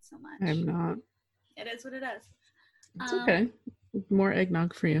about it so much. I'm not. It is what it is. It's okay. More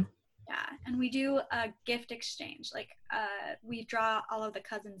eggnog for you. Yeah, and we do a gift exchange. Like, we draw all of the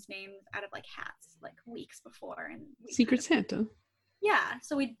cousins' names out of like hats, like weeks before, and Secret Santa. Yeah,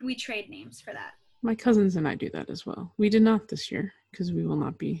 so we trade names for that. My cousins and I do that as well. We did not this year because we will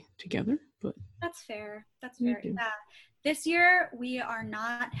not be together, but that's fair. That's fair. Yeah. This year we are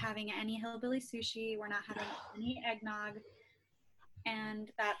not having any hillbilly sushi. We're not having any eggnog, and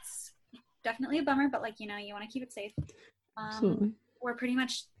that's definitely a bummer. But like you want to keep it safe. Absolutely. We're pretty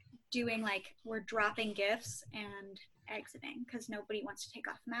much doing we're dropping gifts and exiting because nobody wants to take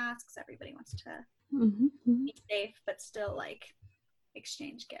off masks. Everybody wants to be safe, but still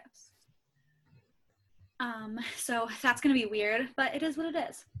exchange gifts. So that's gonna be weird, but it is what it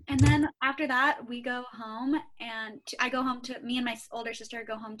is. And then after that, we go home, and me and my older sister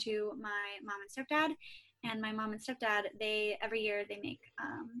go home to my mom and stepdad. And my mom and stepdad, every year they make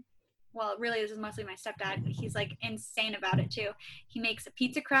well, really, this is mostly my stepdad. He's insane about it too. He makes a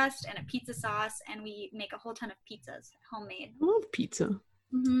pizza crust and a pizza sauce, and we make a whole ton of pizzas, homemade. I love pizza.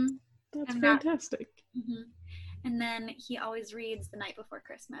 That's fantastic. And then he always reads the night before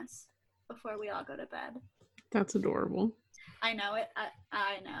Christmas, before we all go to bed. That's adorable. I know it.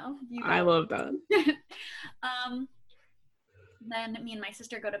 I know. I love that. Then me and my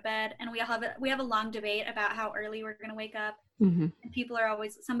sister go to bed, and we have a long debate about how early we're gonna wake up. And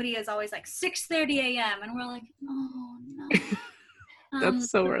somebody is always 6:30 a.m. and we're like, oh no. That's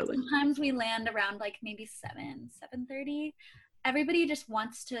so early. Sometimes we land around maybe 7:30. Everybody just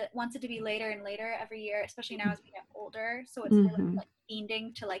wants it to be later and later every year, especially now as we get older. So it's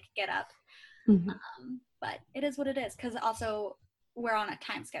fiending to get up. But it is what it is, because also we're on a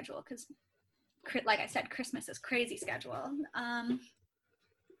time schedule, because like I said, Christmas is crazy schedule.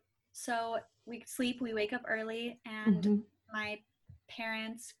 So we wake up early, and my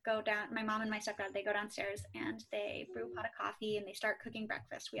parents go down, my mom and my stepdad, they go downstairs and they brew a pot of coffee and they start cooking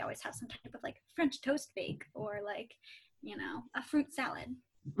breakfast. We always have some type of French toast bake or a fruit salad.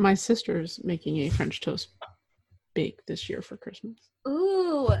 My sister's making a French toast bake this year for Christmas.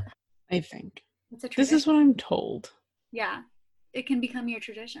 Ooh. I think. This is what I'm told. Yeah. It can become your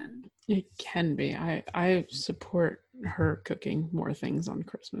tradition. It can be. I support her cooking more things on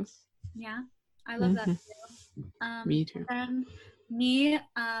Christmas. Yeah. I love that too. Me too. And me,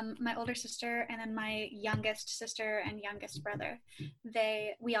 my older sister, and then my youngest sister and youngest brother,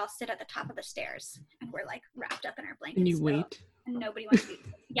 we all sit at the top of the stairs, and we're wrapped up in our blankets. And you wait? And nobody wants to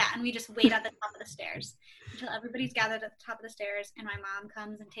yeah, and we just wait at the top of the stairs until everybody's gathered at the top of the stairs, and my mom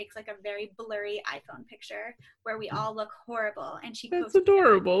comes and takes a very blurry iPhone picture where we all look horrible, and That's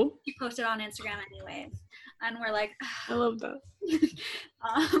adorable. She posted on Instagram anyways, and we're like, I love that.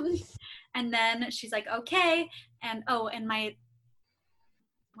 And then she's like, okay, and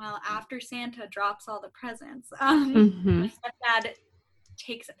after Santa drops all the presents, my stepdad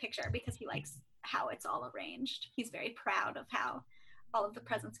takes a picture because he likes how it's all arranged. He's very proud of how all of the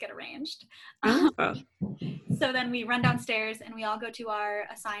presents get arranged. So then we run downstairs and we all go to our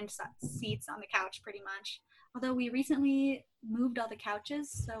assigned seats on the couch pretty much. Although we recently moved all the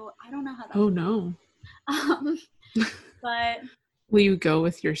couches, so I don't know how that works. No. But will you go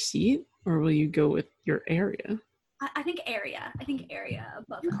with your seat or will you go with your area? I think area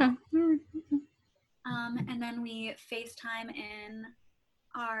above it all. And then we FaceTime in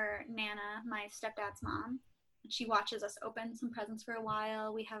our Nana, my stepdad's mom. She watches us open some presents for a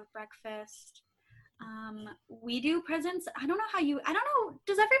while. We have breakfast. We do presents. I don't know.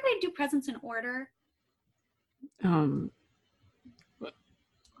 Does everybody do presents in order?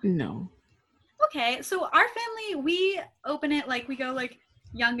 No. Okay, so our family, we open it we go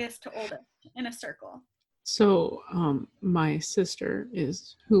youngest to oldest in a circle. So my sister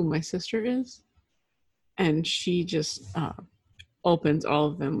is who my sister is, and she just opens all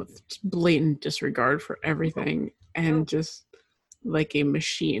of them with blatant disregard for everything and just like a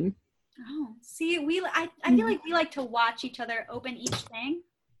machine. Oh, see, I feel like we like to watch each other open each thing,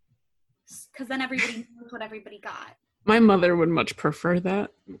 because then everybody knows what everybody got. My mother would much prefer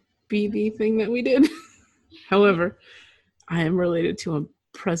that be the thing that we did. However, I am related to a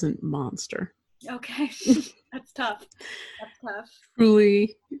present monster. Okay. That's tough.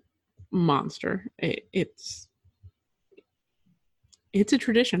 Truly monster. It's a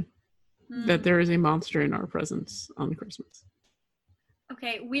tradition that there is a monster in our presence on Christmas.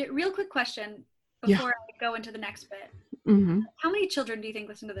 Okay, real quick question before I go into the next bit. How many children do you think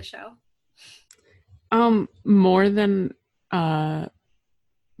listen to the show? More than a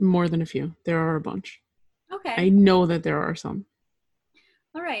few. There are a bunch. Okay. I know that there are some.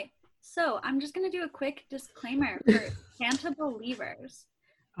 All right. So I'm just going to do a quick disclaimer for Santa believers.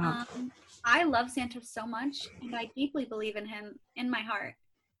 I love Santa so much, and I deeply believe in him in my heart.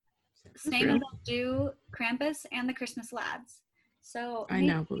 Same as I do Krampus and the Christmas Lads. So I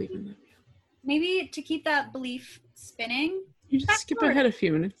now believe in them. Maybe to keep that belief spinning, You just skip ahead a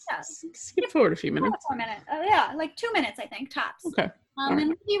few minutes. Yeah. Skip forward a few minutes. 4 minutes. Yeah, like 2 minutes, I think, tops. Okay. And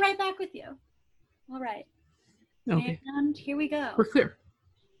we'll be right back with you. All right. Okay. And here we go. We're clear.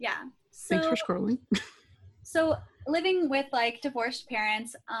 Yeah. Thanks for scrolling. So living with like divorced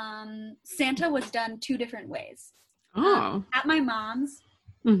parents, Santa was done 2 different ways. Oh. At my mom's,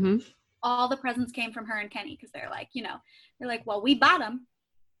 mm-hmm. all the presents came from her and Kenny because they're like, well, we bought them.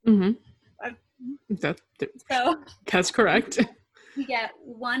 Mm-hmm. That's correct. You get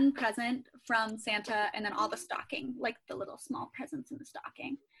 1 present from Santa and then all the stocking, like the little small presents in the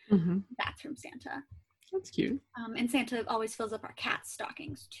stocking. Mm-hmm. That's from Santa. That's cute. And Santa always fills up our cat's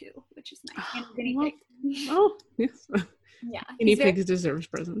stockings too, which is nice. And guinea pigs. Oh, yes. Yeah. Guinea pigs deserves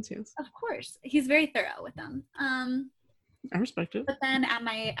presents, yes. Of course. He's very thorough with them. I respect it. But then at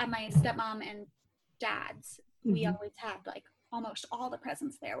my stepmom and dad's, mm-hmm. we always had like almost all the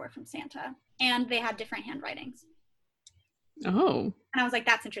presents there were from Santa. And they had different handwritings. Oh. And I was like,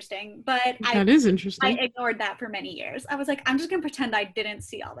 that's interesting. But that is interesting. I ignored that for many years. I was like, I'm just going to pretend I didn't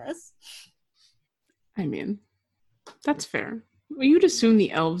see all this. I mean, that's fair. Well, you'd assume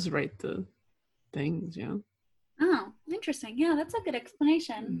the elves write the things, yeah. Oh, interesting. Yeah, that's a good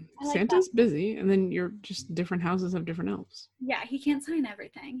explanation. Santa's busy, and then you're just different houses have different elves. Yeah, he can't sign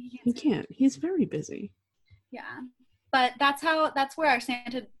everything. He can't. He's very busy. Yeah. But that's where our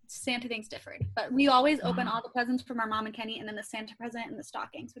Santa things differed. But we always open all the presents from our mom and Kenny, and then the Santa present and the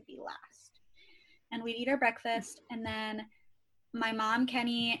stockings would be last. And we'd eat our breakfast, and then my mom,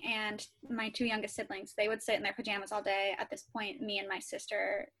 Kenny, and my 2 youngest siblings, they would sit in their pajamas all day. At this point, me and my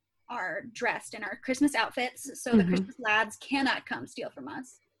sister are dressed in our Christmas outfits, so the Christmas lads cannot come steal from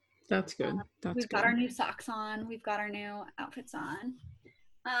us. That's good. We've got our new socks on. We've got our new outfits on.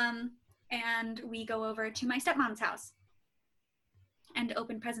 And we go over to my stepmom's house and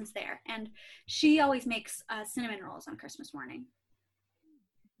open presents there. And she always makes cinnamon rolls on Christmas morning.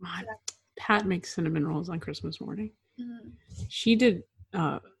 Pat makes cinnamon rolls on Christmas morning. Mm-hmm. She did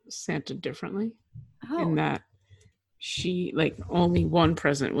Santa differently in that she, like, only 1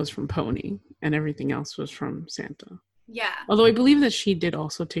 present was from Pony and everything else was from Santa. Yeah. Although I believe that she did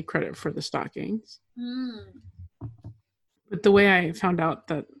also take credit for the stockings. Mm. But the way I found out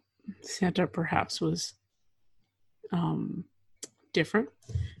that Santa perhaps was different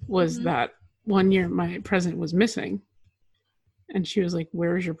was that one year my present was missing. And she was like,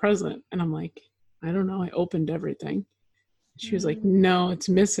 "Where's your present?" And I'm like, "I don't know. I opened everything." She was like, "No, it's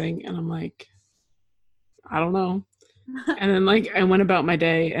missing." And I'm like, "I don't know." And then, like, I went about my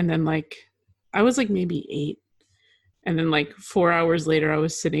day, and then, like, I was like maybe 8. And then, like, 4 hours later, I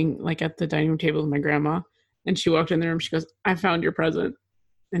was sitting, like, at the dining room table with my grandma, and she walked in the room. She goes, "I found your present."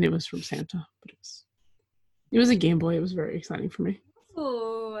 And it was from Santa. But it was a Game Boy. It was very exciting for me.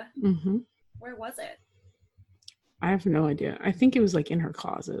 Ooh. Mm-hmm. Where was it? I have no idea. I think it was, like, in her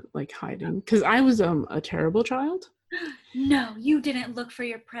closet, like, hiding. Because I was a terrible child. No, you didn't look for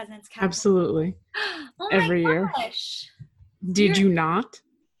your presents, Cowboy. Absolutely. Oh every my year. Gosh. Did you not?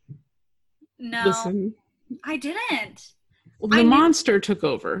 No. Listen. I didn't. Well, the monster took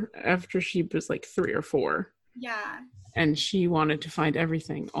over after she was like 3 or 4. Yeah. And she wanted to find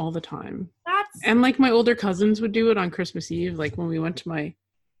everything all the time. And like my older cousins would do it on Christmas Eve. Like when we went to my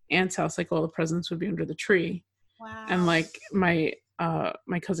aunt's house, like all the presents would be under the tree. Wow. And like my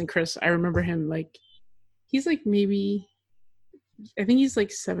cousin Chris, I remember him, like, he's like maybe, I think he's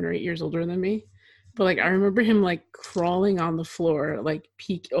like 7 or 8 years older than me. But like I remember him like crawling on the floor, like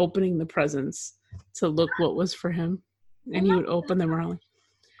opening the presents to look what was for him. And he would open them early.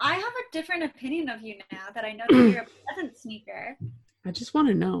 I have a different opinion of you now that I know that you're a present sneaker. I just want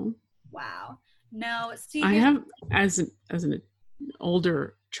to know. Wow. No, see, I have, as an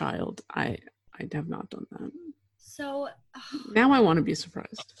older child, I have not done that. So now I want to be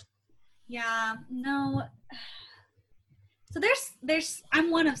surprised. Yeah, no. So there's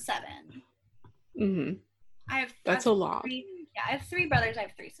I'm one of 7. Mm-hmm. That's a lot. I have 3 brothers. I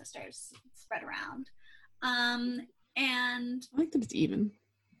have 3 sisters spread around. And I like that it's even.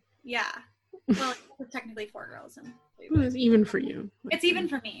 Yeah. Well, it's technically 4 girls and 3 boys. Well, it's even for you. It's even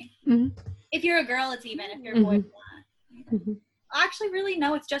for me. Mm-hmm. If you're a girl, it's even. If you're a boy, it's not. Mm-hmm. Actually, really,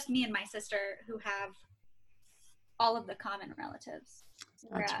 no. It's just me and my sister who have all of the common relatives.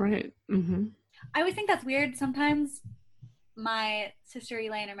 That's right. Mm-hmm. I always think that's weird. Sometimes my sister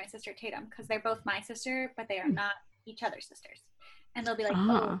Elaine or my sister Tatum, because they're both my sister, but they are not each other's sisters. And they'll be like,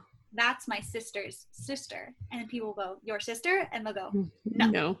 "Oh, that's my sister's sister." And then people will go, "Your sister?" And they'll go,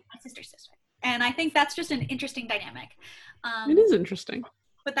 No, my sister's sister. And I think that's just an interesting dynamic. It is interesting.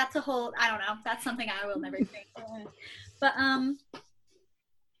 But that's a whole, I don't know. That's something I will never think. But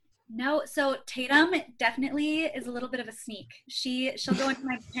No, so Tatum definitely is a little bit of a sneak. She'll go into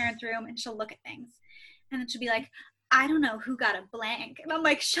my parents' room and she'll look at things, and then she'll be like, I don't know who got a blank, and I'm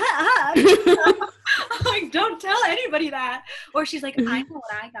like, shut up. I'm like, don't tell anybody that. Or she's like, I know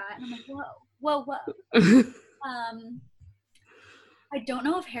what I got, and I'm like, whoa. I don't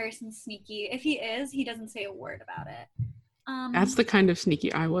know if Harrison's sneaky. If he is, he doesn't say a word about it. That's the kind of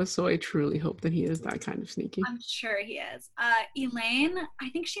sneaky I was, so I truly hope that he is that kind of sneaky. I'm sure he is. Elaine, I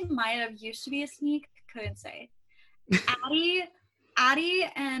think she might have used to be a sneak. Couldn't say. Addie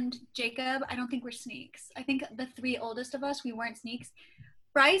and Jacob, I don't think we're sneaks. I think the 3 oldest of us, we weren't sneaks.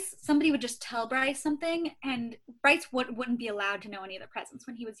 Bryce, somebody would just tell Bryce something, and Bryce wouldn't be allowed to know any of the presents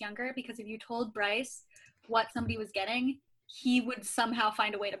when he was younger, because if you told Bryce what somebody was getting, he would somehow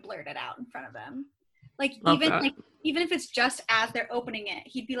find a way to blurt it out in front of them. Like, even if it's just as they're opening it,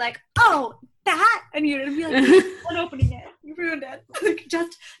 he'd be like, oh, that? And you'd be like, you're not opening it. You ruined it. Like,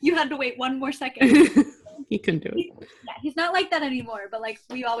 just, you had to wait 1 more second. He couldn't do it. He's not like that anymore, but like,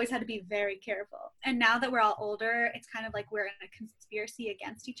 we always had to be very careful. And now that we're all older, it's kind of like we're in a conspiracy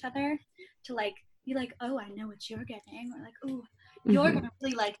against each other to like, be like, oh, I know what you're getting. Or like, oh, you're gonna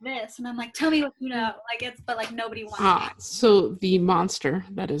really like this, and I'm like, tell me what you know. Like, but like, nobody wants so the monster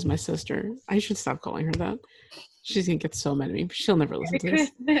that is my sister, I should stop calling her that. She's gonna get so mad at me. She'll never listen to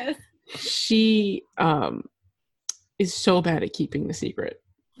this. She is so bad at keeping the secret.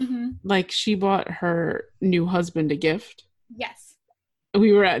 Like, she bought her new husband a gift. Yes.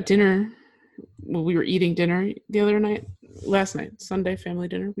 We were at dinner. Well, we were eating dinner last night, Sunday family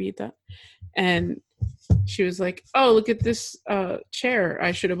dinner. We eat that, and she was like, oh, look at this chair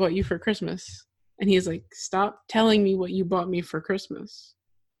I should have bought you for Christmas. And he's like, stop telling me what you bought me for Christmas.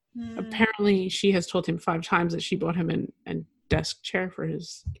 Apparently she has told him 5 times that she bought him a desk chair for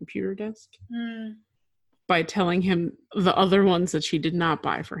his computer desk by telling him the other ones that she did not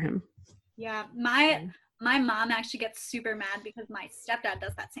buy for him. Yeah, my mom actually gets super mad because my stepdad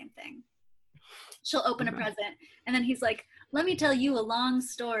does that same thing. She'll open a present, and then he's like, let me tell you a long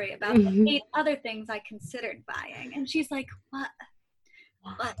story about the 8 other things I considered buying. And she's like, what?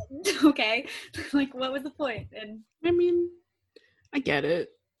 Okay. Like, what was the point? And I mean, I get it.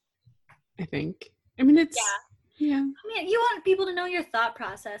 I think. I mean, it's... Yeah. I mean, you want people to know your thought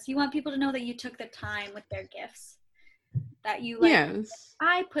process. You want people to know that you took the time with their gifts. That you, like, yes.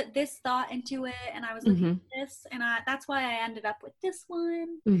 I put this thought into it, and I was looking at this, and that's why I ended up with this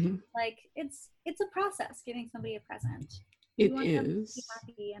one. Like, it's a process, giving somebody a present. It is. Be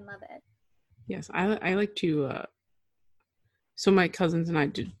happy and love it. Yes, I like to. So my cousins and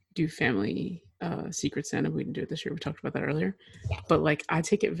I do family Secret Santa. We didn't do it this year. We talked about that earlier. Yeah. But like, I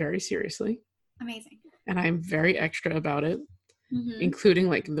take it very seriously. Amazing. And I'm very extra about it, including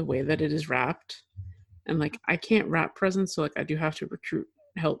like the way that it is wrapped. And like, I can't wrap presents, so like, I do have to recruit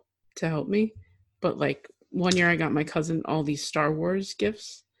help to help me. But like, one year I got my cousin all these Star Wars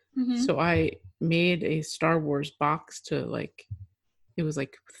gifts. So I made a Star Wars box to like, it was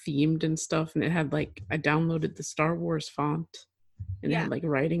like themed and stuff, and it had like, I downloaded the Star Wars font, and it had like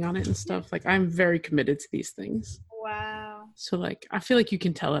writing on it and stuff. Like, I'm very committed to these things. Wow. So like, I feel like you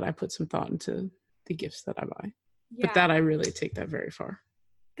can tell that I put some thought into the gifts that I buy. But that I really take that very far.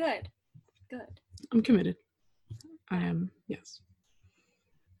 Good. I'm committed. I am, yes.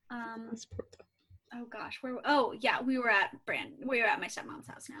 I support that. Oh gosh, we were at my stepmom's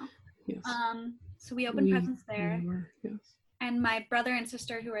house now. Yes. So we opened presents there. Yes. And my brother and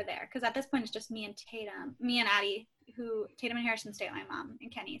sister who are there, because at this point it's just me and Addie, Tatum and Harrison stay at my mom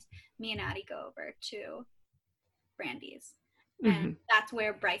and Kenny's. Me and Addie go over to Brandy's. And that's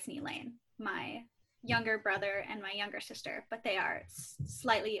where Bryce and Elaine, my younger brother and my younger sister, but they are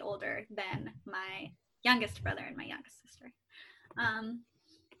slightly older than my youngest brother and my youngest sister.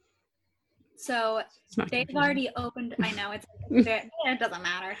 So they've already opened. I know it doesn't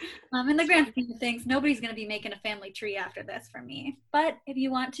matter. In the grand scheme of things, nobody's going to be making a family tree after this for me. But if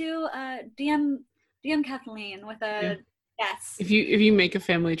you want to, DM Kathleen with a yes. If you make a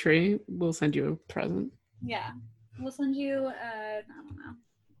family tree, we'll send you a present. Yeah, we'll send you. I don't know.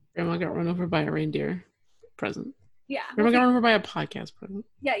 Grandma got run over by a reindeer present. Yeah. Grandma got run over by a podcast present.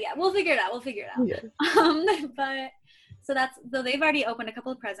 Yeah. We'll figure it out. Yeah. But so they've already opened a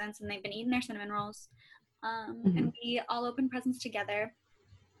couple of presents, and they've been eating their cinnamon rolls. And we all open presents together.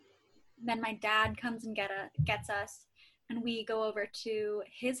 Then my dad comes and gets us, and we go over to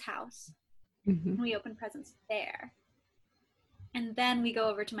his house, and we open presents there. And then we go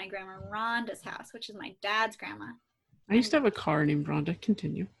over to my grandma Rhonda's house, which is my dad's grandma. I used to have a car named Rhonda.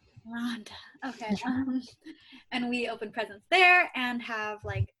 Continue. Rhonda. Okay. And we open presents there and have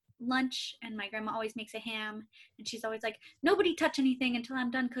like lunch, and my grandma always makes a ham, and she's always like, nobody touch anything until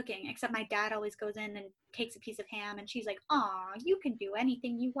I'm done cooking, except my dad always goes in and takes a piece of ham, and she's like, aw, you can do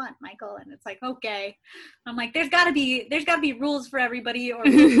anything you want, Michael. And it's like, okay. I'm like, there's gotta be rules for everybody, or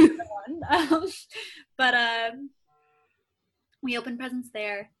rules for everyone. But we open presents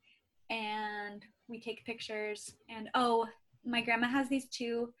there, and we take pictures, and my grandma has these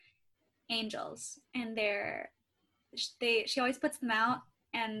 2 angels, and she always puts them out,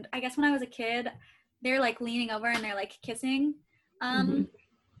 and I guess when I was a kid, they're like leaning over and they're like kissing.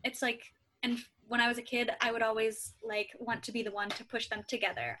 It's like, and when I was a kid, I would always like want to be the one to push them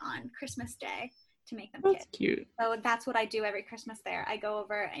together on Christmas Day to make them kiss. That's cute. So that's what I do every Christmas there. I go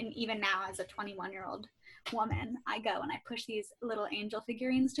over, and even now as a 21-year-old woman, I go and I push these little angel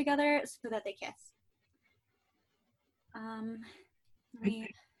figurines together so that they kiss. We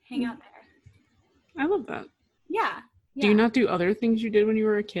hang out there. I love that. Yeah. Do you not do other things you did when you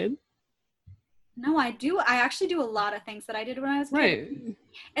were a kid? No, I do. I actually do a lot of things that I did when I was a kid. Right.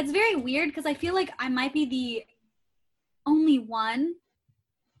 It's very weird because I feel like I might be the only one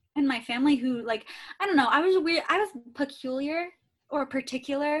in my family who, like, I don't know, I was peculiar or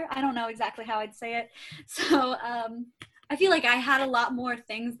particular. I don't know exactly how I'd say it. So I feel like I had a lot more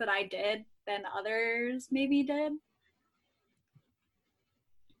things that I did than others maybe did.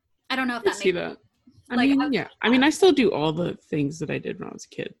 I don't know if that makes sense. I mean, yeah. I mean, I still do all the things that I did when I was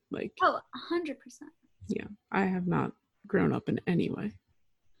a kid. Like, 100%. Yeah, I have not grown up in any way.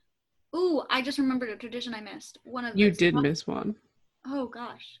 Ooh, I just remembered a tradition I missed. You did miss one. Oh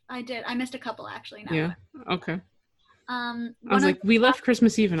gosh, I did. I missed a couple actually. Now. Yeah. Okay. I was like, we left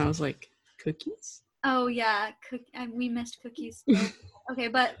Christmas Eve, and I was like, cookies? Oh yeah, we missed cookies. Okay,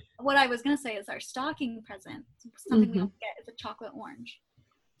 but what I was gonna say is our stocking present, something we don't get, is a chocolate orange.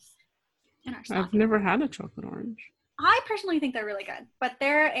 In our stocking. I've never had a chocolate orange. I personally think they're really good, but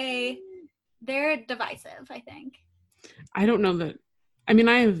they're divisive, I think. I don't know that. I mean,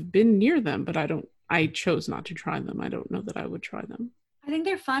 I have been near them, but I chose not to try them. I don't know that I would try them. I think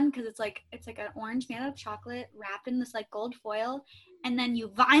they're fun because it's like an orange made out of chocolate wrapped in this like gold foil, and then you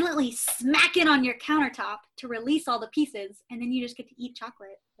violently smack it on your countertop to release all the pieces, and then you just get to eat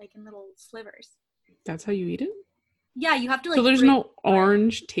chocolate like in little slivers. That's how you eat it? Yeah, you have to like. So there's no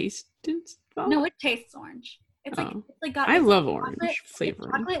orange taste in stuff? No, it tastes orange. It's like got. I love orange flavor.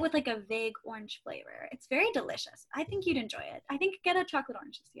 Chocolate with like a vague orange flavor. It's very delicious. I think you'd enjoy it. I think get a chocolate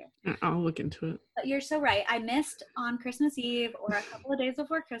orange this year. I'll look into it. But you're so right. I missed on Christmas Eve or a couple of days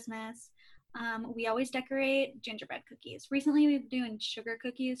before Christmas. We always decorate gingerbread cookies. Recently, we've been doing sugar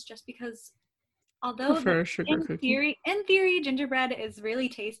cookies just because. Although in theory, gingerbread is really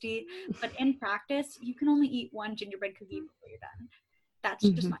tasty, but in practice, you can only eat one gingerbread cookie before you're done. That's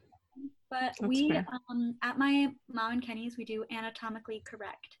just my opinion. But that's fair. At my mom and Kenny's, we do anatomically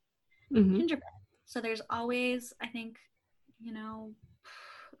correct gingerbread. So there's always, I think,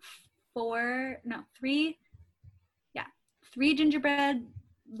 3 gingerbread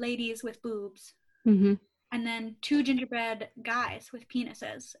ladies with boobs, and then 2 gingerbread guys with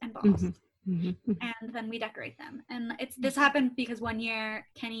penises and balls. And then we decorate them. And this happened because one year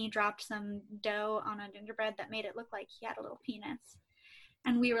Kenny dropped some dough on a gingerbread that made it look like he had a little penis.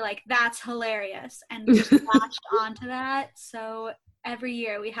 And we were like, that's hilarious. And we just latched onto that. So every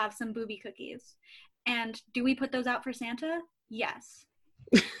year we have some booby cookies. And do we put those out for Santa? Yes.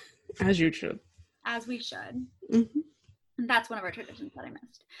 As you should. As we should. And that's one of our traditions that I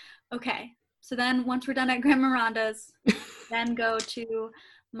missed. Okay. So then once we're done at Grandma Rhonda's, then go to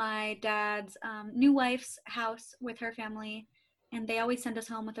my dad's new wife's house with her family, and they always send us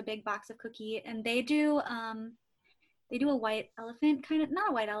home with a big box of cookie, and they do a white elephant kind of, not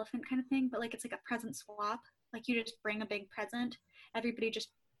a white elephant kind of thing, but like it's like a present swap. Like you just bring a big present, everybody just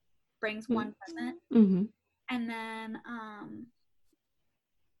brings one present, and then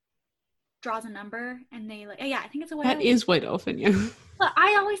draws a number, and they like, I think it's a white elephant. That is white elephant, yeah. But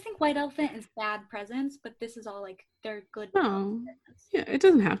I always think white elephant is bad presents, but this is all like they're good presents. Yeah, it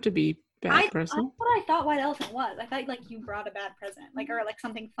doesn't have to be bad present. That's what I thought white elephant was. I thought like you brought a bad present, like, or like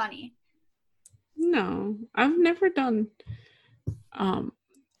something funny. No, I've never done a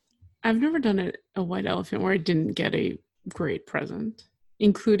white elephant where I didn't get a great present,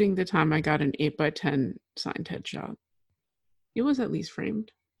 including the time I got an 8x10 signed headshot. It was at least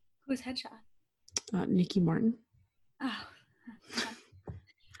framed. Whose headshot? Nikki Martin. Oh.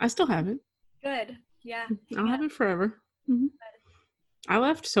 I still have it. Good. Yeah. I'll have it forever. I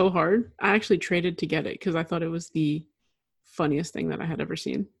laughed so hard. I actually traded to get it because I thought it was the funniest thing that I had ever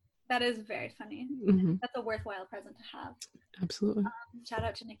seen. That is very funny. That's a worthwhile present to have. Absolutely. Shout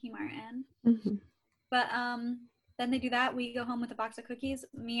out to Nikki Martin. But then they do that. We go home with a box of cookies.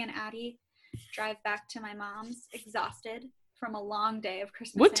 Me and Addie drive back to my mom's, exhausted from a long day of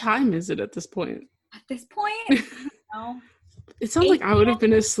Christmas. What time is it at this point? At this point, I don't know. It sounds like I would have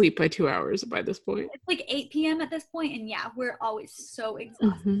been asleep by 2 hours by this point. It's like 8 p.m. at this point, and yeah, we're always so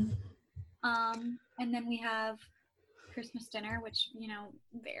exhausted. And then we have Christmas dinner, which, you know,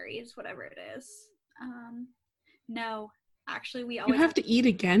 varies, whatever it is. No, actually, we always You have to eat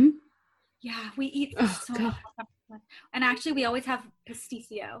again? Yeah, we eat so much. And actually, we always have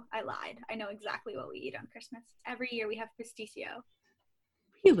pasticcio. I lied. I know exactly what we eat on Christmas. Every year we have pasticcio.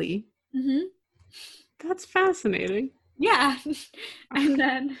 Really? Mm-hmm. That's fascinating. Yeah. And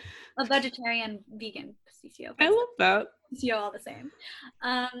then a vegetarian, vegan pasticcio. I love that. Pasticcio all the same.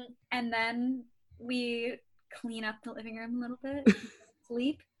 And then we clean up the living room a little bit,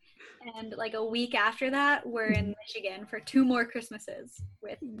 sleep. And like a week after that, we're in Michigan for 2 more Christmases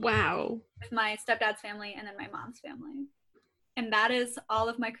with my stepdad's family and then my mom's family. And that is all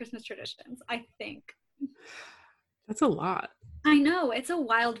of my Christmas traditions, I think. That's a lot. I know. It's a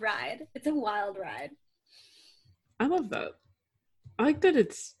wild ride. I love that. I like that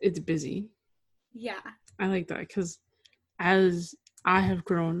it's busy. Yeah. I like that because as I have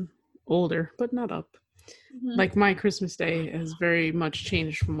grown older, but not up, like my Christmas Day has very much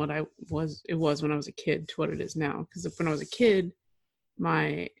changed from what it was when I was a kid to what it is now. Because when I was a kid,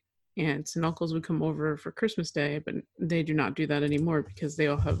 my aunts and uncles would come over for Christmas Day, but they do not do that anymore because they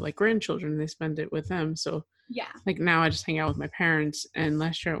all have like grandchildren and they spend it with them. So yeah, like now I just hang out with my parents, and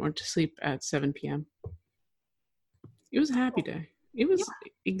last year I went to sleep at 7 p.m. It was a happy day. It was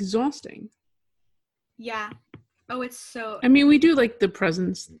exhausting. Yeah. Oh, it's so... I mean, we do like the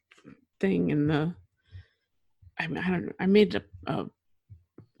presents thing and the... I don't know. I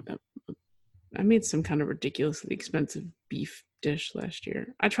made some kind of ridiculously expensive beef dish last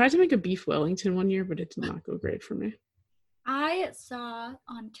year. I tried to make a beef Wellington one year, but it did not go great for me. I saw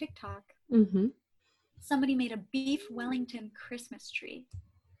on TikTok somebody made a beef Wellington Christmas tree.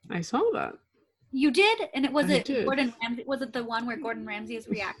 I saw that. You did? And Gordon Ramsay? Was it the one where Gordon Ramsay is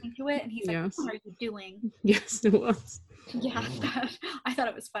reacting to it? And he's like, what are you doing? Yes, it was. Yeah, I thought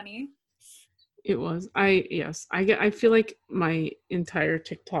it was funny. It was. I feel like my entire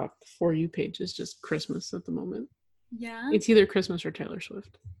TikTok For You page is just Christmas at the moment. Yeah. It's either Christmas or Taylor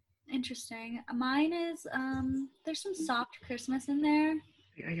Swift. Interesting. Mine is, there's some soft Christmas in there.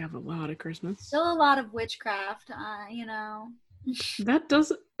 I have a lot of Christmas. Still a lot of witchcraft, you know. That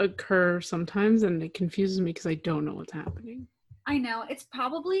does occur sometimes, and it confuses me because I don't know what's happening. I know. It's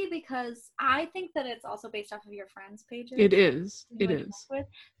probably because I think that it's also based off of your friends' pages. It is.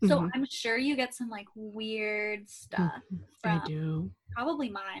 So I'm sure you get some like weird stuff. I do. Probably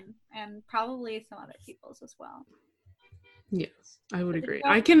mine and probably some other people's as well. Yes, I would agree.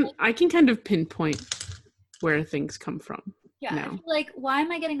 I can kind of pinpoint where things come from. Yeah. Now. I feel like, why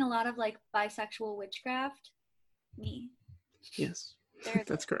am I getting a lot of like bisexual witchcraft? Me. Yes.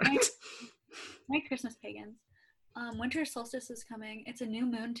 That's correct. My Christmas pagans. Winter solstice is coming. It's a new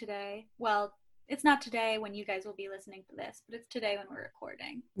moon today. Well, it's not today when you guys will be listening to this, but it's today when we're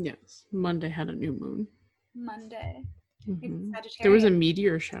recording. Yes. Monday had a new moon. Monday. It's Sagittarius. There was a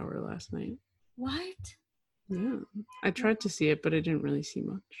meteor shower last night. What? Yeah. I tried to see it, but I didn't really see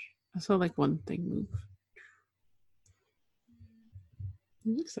much. I saw like one thing move.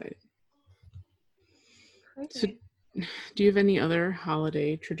 I'm excited. Crazy. So, do you have any other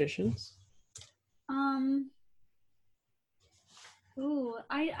holiday traditions? Ooh,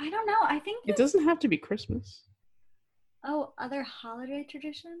 I don't know. I think it doesn't have to be Christmas. Oh, other holiday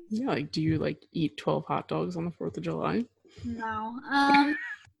traditions? Yeah, like do you like eat 12 hot dogs on the 4th of July? No.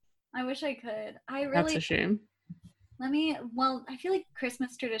 I wish I could. That's a shame. I feel like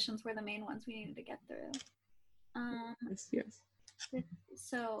Christmas traditions were the main ones we needed to get through. Yes.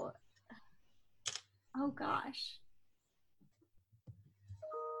 So, oh gosh.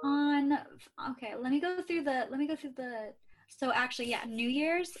 Let me go through the so actually, yeah, New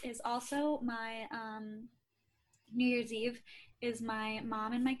Year's is also my New Year's Eve is my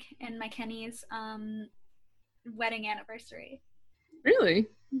mom and my Kenny's wedding anniversary. Really?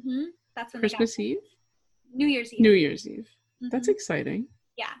 That's when Christmas Eve? New Year's Eve. New Year's Eve. That's exciting.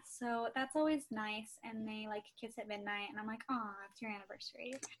 Yeah, so that's always nice, and they like kiss at midnight, and I'm like, oh, it's your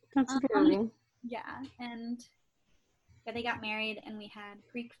anniversary. That's adorable. Yeah, and they got married, and we had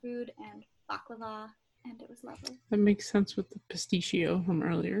Greek food and baklava, and it was lovely. That makes sense with the pistachio from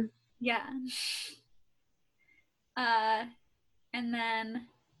earlier. Yeah. And then,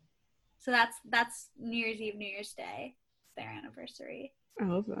 so that's New Year's Eve, New Year's Day, their anniversary. I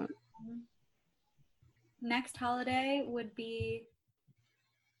love that. Next holiday would be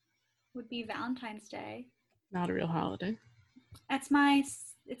Valentine's Day. Not a real holiday. It's my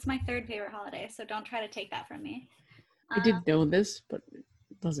third favorite holiday, so don't try to take that from me. I did know this, but it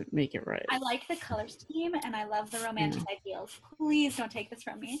doesn't make it right. I like the color scheme and I love the romantic ideals. Please don't take this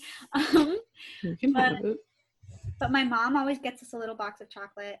from me. You can have it. But my mom always gets us a little box of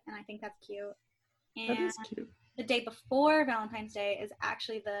chocolate, and I think that's cute. And that is cute. The day before Valentine's Day is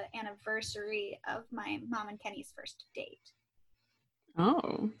actually the anniversary of my mom and Kenny's first date.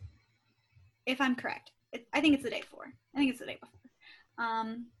 Oh. If I'm correct. I think it's the day before. I think it's the day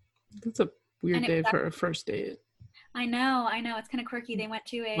before. That's a weird day for a first date. I know. It's kind of quirky. They went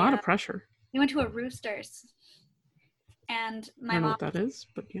to a lot of pressure. They went to a Roosters. And my mom... I don't know what that is,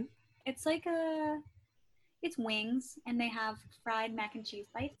 but yeah. It's like it's wings, and they have fried mac and cheese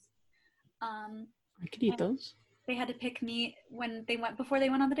bites. I could eat those. They had to pick me before they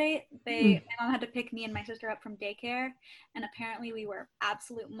went on the date. My mom had to pick me and my sister up from daycare, and apparently we were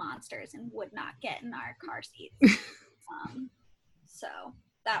absolute monsters and would not get in our car seats. So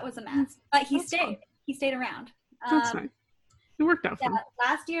that was a mess. But he stayed. Fun. He stayed around. That's nice. It worked out for him.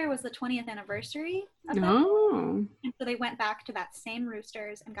 Last year was the 20th anniversary of that. Oh. And so they went back to that same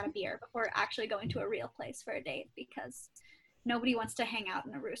Roosters and got a beer before actually going to a real place for a date, because nobody wants to hang out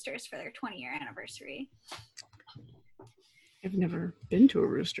in a Roosters for their 20-year anniversary. I've never been to a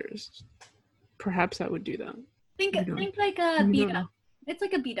Roosters. Perhaps I would do that. Think like a B-Dubs. It's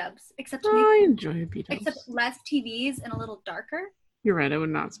like a B-Dubs, except I enjoy B-Dubs. Except less TVs and a little darker. You're right. I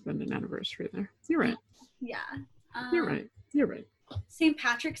would not spend an anniversary there. You're right. Yeah. You're right. St.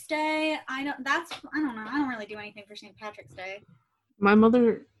 Patrick's Day. I don't know. I don't really do anything for St. Patrick's Day. My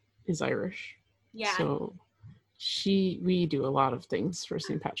mother is Irish. Yeah. So we do a lot of things for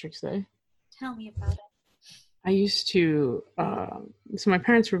St. Patrick's Day. Tell me about it. I used to, so my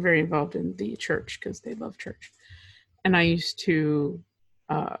parents were very involved in the church because they love church. And I used to,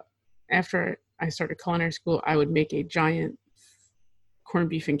 after I started culinary school, I would make a giant corned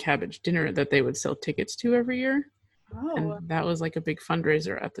beef and cabbage dinner that they would sell tickets to every year. Oh. And that was like a big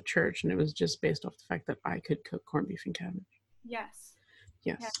fundraiser at the church. And it was just based off the fact that I could cook corned beef and cabbage. Yes.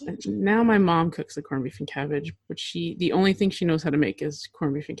 And now my mom cooks the corned beef and cabbage, but the only thing she knows how to make is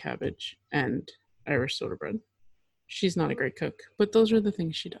corned beef and cabbage and Irish soda bread. She's not a great cook, but those are the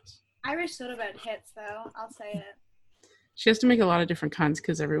things she does. Irish soda bread hits, though. I'll say it. She has to make a lot of different kinds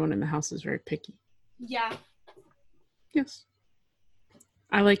because everyone in the house is very picky. Yeah. Yes.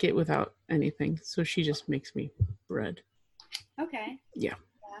 I like it without anything, so she just makes me bread. Okay. Yeah.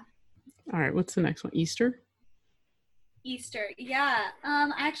 All right, what's the next one? Easter? Easter, yeah.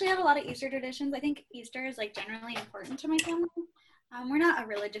 I actually have a lot of Easter traditions. I think Easter is like generally important to my family. We're not a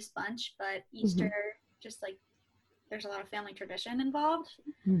religious bunch, but Easter, just like, there's a lot of family tradition involved.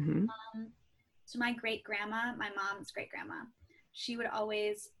 Mm-hmm. So my great-grandma, my mom's great-grandma, we would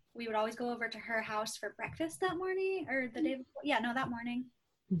always go over to her house for breakfast that morning, or the day before. Yeah, no, that morning.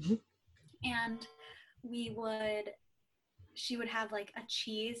 Mm-hmm. And she would have like a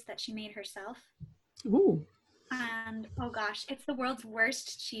cheese that she made herself. Ooh. And oh gosh, it's the world's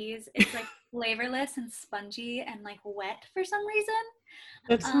worst cheese. It's like flavorless and spongy and like wet for some reason.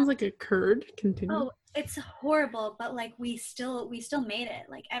 That sounds like a curd. Continue. Oh, it's horrible, but like we still made it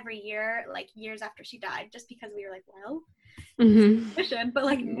like every year, like years after she died, just because we were like, well, but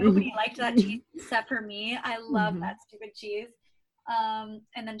like nobody liked that cheese except for me. I love that stupid cheese.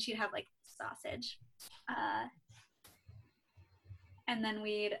 And then she'd have like sausage. And then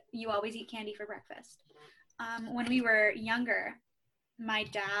you always eat candy for breakfast. When we were younger, my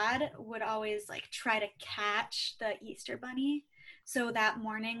dad would always like try to catch the Easter bunny. So that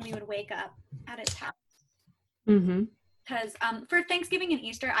morning we would wake up at his house. Mm-hmm. Because for Thanksgiving and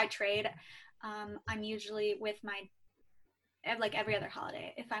Easter, I trade. I'm usually with like every other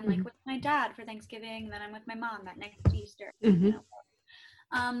holiday. If I'm like with my dad for Thanksgiving, then I'm with my mom that next Easter. Mm-hmm. You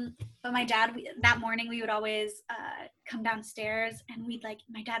know? But my dad, that morning we would always come downstairs, and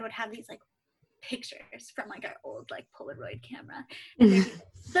my dad would have these like pictures from like our old like Polaroid camera, and there'd be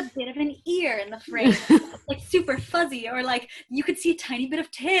the bit of an ear in the frame, like super fuzzy, or like you could see a tiny bit of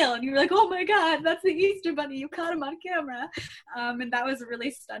tail, and you were like, oh my god, that's the Easter bunny, you caught him on camera. And that was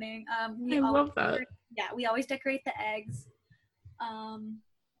really stunning. I love that. We always decorate the eggs, and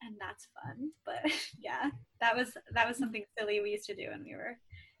that's fun. But yeah, that was something silly we used to do when we were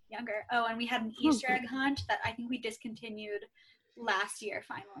younger. Oh, and we had an Easter egg hunt that I think we discontinued last year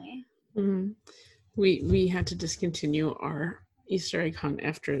finally. Mm-hmm. We had to discontinue our Easter egg hunt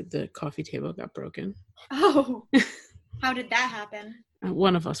after the coffee table got broken. Oh, how did that happen?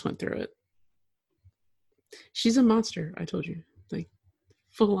 One of us went through it. She's a monster, I told you. Like,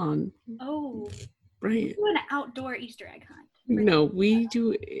 full on. Oh. Right. We do an outdoor Easter egg hunt. No, we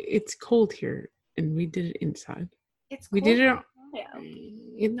do. It's cold here. and we did it inside. It's cold. We did it.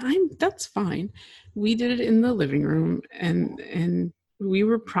 That's fine. We did it in the living room, and we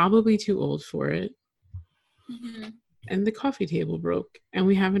were probably too old for it. Mm-hmm. And the coffee table broke, and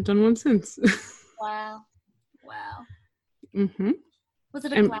we haven't done one since. Wow. Mm-hmm. Was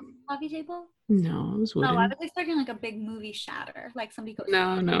it a glass coffee table? No, it was wooden. Oh, I was expecting like a big movie shatter, like somebody goes.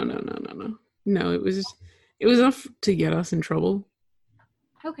 No. No, it was enough to get us in trouble.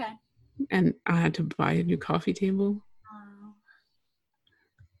 Okay. And I had to buy a new coffee table. Oh.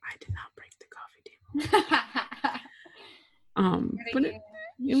 I did not break the coffee table. But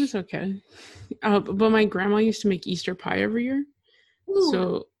it was okay. But my grandma used to make Easter pie every year. Ooh.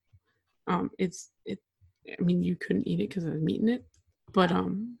 So, I mean, you couldn't eat it because I was meat in it, but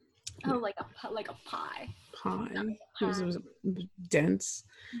like a pie. It was dense.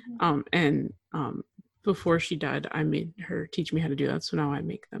 Mm-hmm. And before she died, I made her teach me how to do that. So now I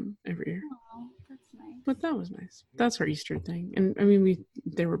make them every year. Oh, that's nice. But that was nice. That's our Easter thing. And I mean,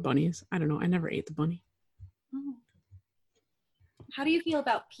 there were bunnies. I don't know. I never ate the bunny. Oh. How do you feel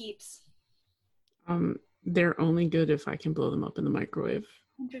about Peeps? They're only good if I can blow them up in the microwave.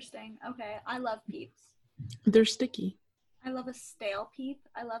 Interesting. Okay. I love Peeps. They're sticky. I love a stale Peep.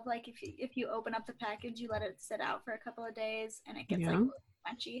 I love like if you open up the package, you let it sit out for a couple of days and it gets like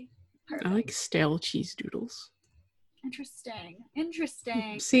crunchy. Perfect. I like stale cheese doodles. Interesting.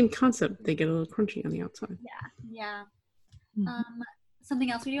 Same concept. They get a little crunchy on the outside. Yeah. Mm-hmm.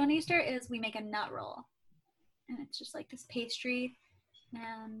 Something else we do on Easter is we make a nut roll, and it's just like this pastry,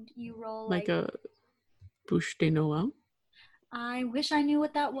 and you roll like a bûche de Noël. I wish I knew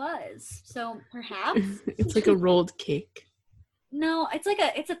what that was. So perhaps it's like a rolled cake. No, it's a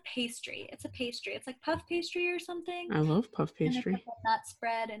pastry. It's a pastry. It's like puff pastry or something. I love puff pastry. And it's like a nut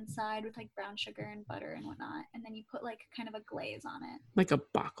spread inside with like brown sugar and butter and whatnot. And then you put like kind of a glaze on it. Like a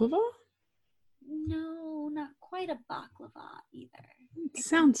baklava? No, not quite a baklava either. It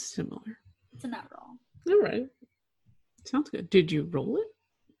sounds similar. It's a nut roll. All right. Sounds good. Did you roll it?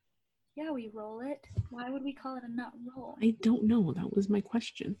 Yeah, we roll it. Why would we call it a nut roll? I don't know. That was my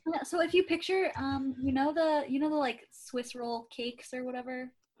question. So if you picture, you know the like Swiss roll cakes or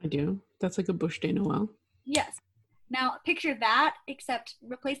whatever? I do. That's like a bûche de Noël. Yes. Now picture that, except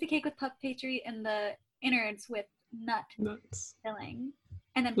replace the cake with puff pastry and the innards with nuts filling.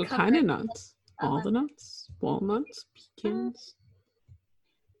 And then what kind of nuts? All the nuts? Walnuts? Pecans?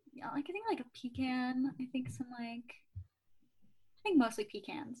 Yeah, like I think like a pecan. I think mostly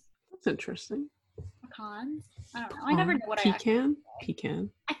pecans. That's interesting. Pecans? I don't know. I never know what pecan?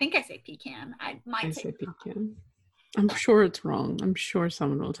 I think I say pecan. I say pecan. I'm sure it's wrong. I'm sure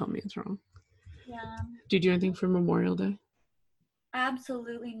someone will tell me it's wrong. Yeah. Did you do anything for Memorial Day?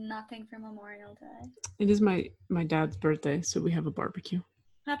 Absolutely nothing for Memorial Day. It is my dad's birthday, so we have a barbecue.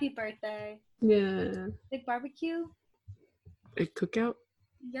 Happy birthday. Yeah. Big barbecue? A cookout?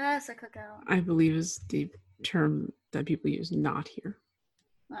 Yes, a cookout. I believe is the term that people use, not here.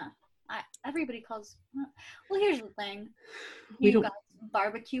 Everybody calls. Well, here's the thing. You guys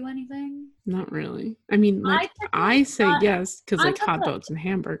barbecue anything? Not really. I mean, like I say yes because like hot dogs and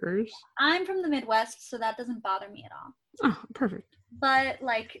hamburgers. I'm from the Midwest, so that doesn't bother me at all. Oh, perfect. But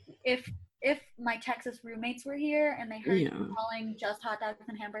like, if my Texas roommates were here and they heard you calling just hot dogs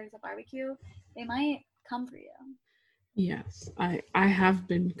and hamburgers a barbecue, they might come for you. Yes, I have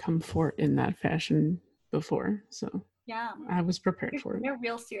been come for in that fashion before, so. Yeah. I was prepared for it. They're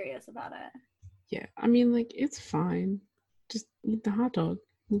real serious about it. Yeah. I mean, like, it's fine. Just eat the hot dog.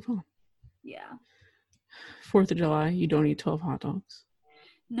 Move on. Yeah. 4th of July, you don't eat 12 hot dogs.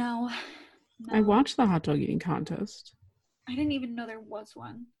 No. I watched the hot dog eating contest. I didn't even know there was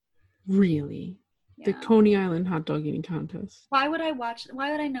one. Really? Yeah. The Coney Island hot dog eating contest. Why would I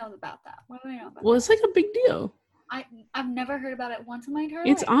know about that? Well, it's like a big deal. I've never heard about it once in my entire life.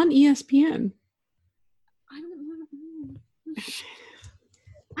 It's on ESPN. I don't know.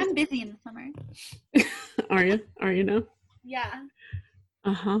 I'm busy in the summer. Are you now? Yeah.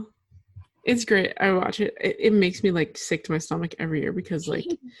 Uh-huh. It's great. I watch it. It makes me like sick to my stomach every year because like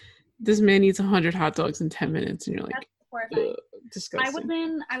this man eats 100 hot dogs in 10 minutes and you're like, horrifying.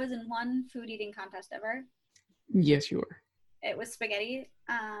 Disgusting. I was in one food eating contest ever. Yes, you were. It was spaghetti.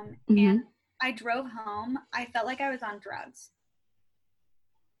 And I drove home. I felt like I was on drugs.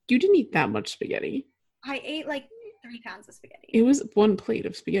 You didn't eat that much spaghetti. I ate like 3 pounds of spaghetti. It was 1 plate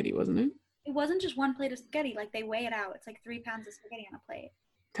of spaghetti, wasn't it? It wasn't just 1 plate of spaghetti. Like they weigh it out. It's like 3 pounds of spaghetti on a plate.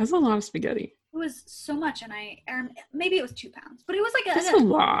 That's a lot of spaghetti. It was so much, and maybe it was 2 pounds, but it was like that's a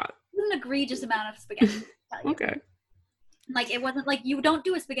lot. It was an egregious amount of spaghetti. Okay. Like it wasn't like you don't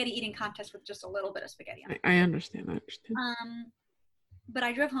do a spaghetti eating contest with just a little bit of spaghetti on it. I understand. But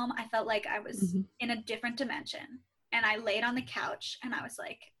I drove home. I felt like I was in a different dimension. And I laid on the couch and I was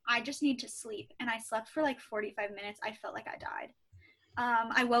like, I just need to sleep. And I slept for like 45 minutes. I felt like I died.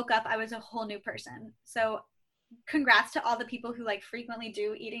 I woke up. I was a whole new person. So congrats to all the people who like frequently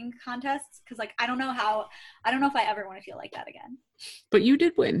do eating contests. Cause like, I don't know if I ever want to feel like that again. But you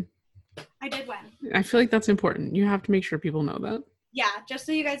did win. I did win. I feel like that's important. You have to make sure people know that. Yeah. Just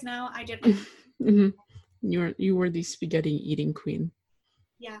so you guys know, I did win. You were the spaghetti eating queen.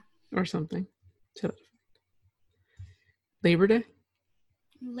 Yeah. Or something. So, Labor Day?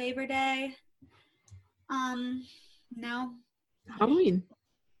 Labor Day. No. Halloween.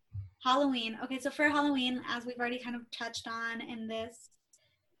 Okay, so for Halloween, as we've already kind of touched on in this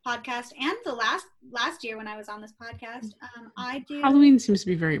podcast and the last year when I was on this podcast, I do. Halloween seems to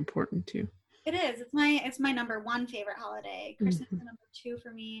be very important too. It is. It's my number one favorite holiday. Christmas is number 2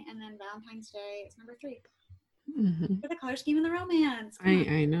 for me, and then Valentine's Day is number 3. For the color scheme and the romance.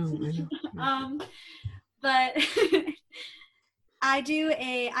 I know. But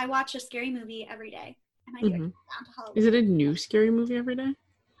I watch a scary movie every day, and I do it down to Halloween. Is it a new scary movie every day?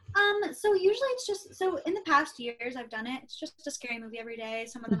 So usually it's just, so in the past years I've done it. It's just a scary movie every day.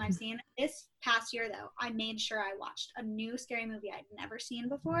 Some of them I've seen. This past year though, I made sure I watched a new scary movie I'd never seen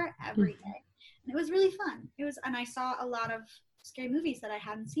before every day. And it was really fun. And I saw a lot of scary movies that I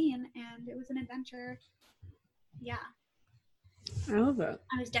hadn't seen, and it was an adventure. Yeah. I love that.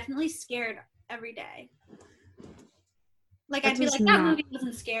 I was definitely scared every day. Like, I'd be like, that movie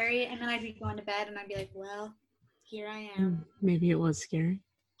wasn't scary, and then I'd be going to bed, and I'd be like, well, here I am. Maybe it was scary.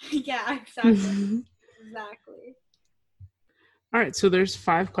 Yeah, exactly. Exactly. All right, so there's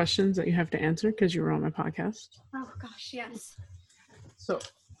 5 questions that you have to answer because you were on my podcast. Oh, gosh, yes. So,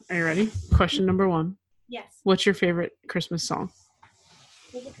 are you ready? Question number 1. Yes. What's your favorite Christmas song?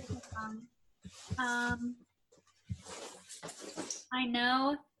 Favorite Christmas song? I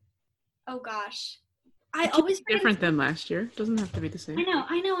know. Oh, gosh. I always forget. Different than last year. Doesn't have to be the same.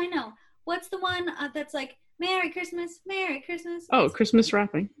 I know. What's the one that's like, Merry Christmas, Merry Christmas? Oh, Christmas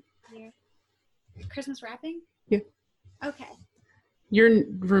wrapping. Christmas wrapping? Yeah. Okay. Your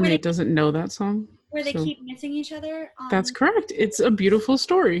roommate doesn't know that song? Where they keep missing each other? That's correct. It's a beautiful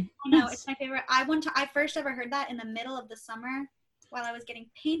story. I know. It's my favorite. I first ever heard that in the middle of the summer while I was getting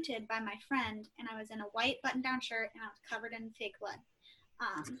painted by my friend, and I was in a white button-down shirt, and I was covered in fake blood.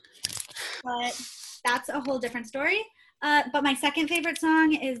 But that's a whole different story. But my second favorite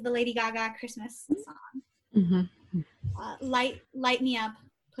song is the Lady Gaga Christmas song. Light Me Up,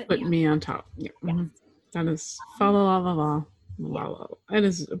 Put Me on Top. Yeah. Yes. That is fa la la la la la. That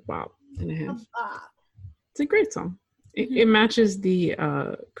is a bop and a half. It's a great song. It matches the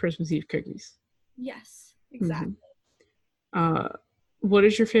Christmas Eve cookies. Yes, exactly. What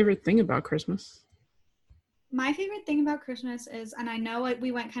is your favorite thing about Christmas? My favorite thing about Christmas is, and I know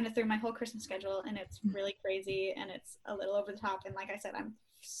we went kind of through my whole Christmas schedule, and it's really crazy, and it's a little over the top, and like I said, I'm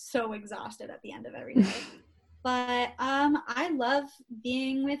so exhausted at the end of every day. But I love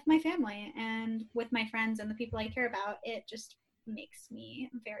being with my family and with my friends and the people I care about. It just makes me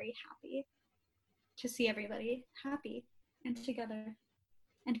very happy to see everybody happy and together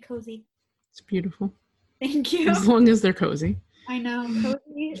and cozy. It's beautiful. Thank you. As long as they're cozy. I know.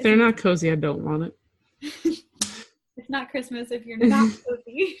 Cozy. If they're not cozy, I don't want it. It's not Christmas if you're not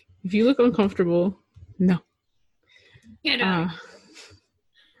cozy. If you look uncomfortable, no.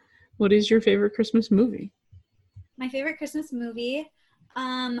 What is your favorite Christmas movie? My favorite Christmas movie,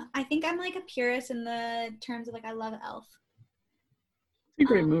 I think I'm like a purist in the terms of like I love Elf. It's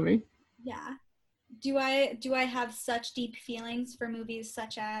a great movie. Yeah. Do I have such deep feelings for movies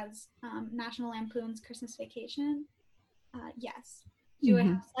such as National Lampoon's Christmas Vacation? Yes. Do I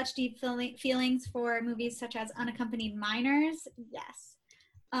have such deep feelings for movies such as Unaccompanied Minors? Yes.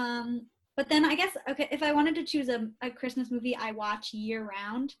 But then I guess, okay, if I wanted to choose a Christmas movie I watch year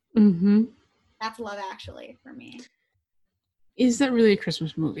round, that's Love Actually for me. Is that really a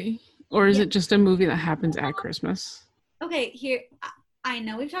Christmas movie? Or is it just a movie that happens at Christmas? Okay, here, I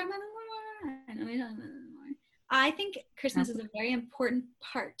know we've talked about this more. I think Christmas is a very important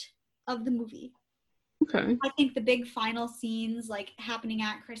part of the movie. Okay. I think the big final scenes, like, happening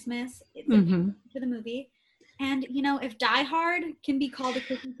at Christmas, it's important to the movie. And, you know, if Die Hard can be called a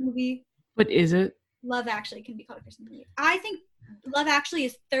Christmas movie. But is it? Love Actually can be called a Christmas movie. I think Love Actually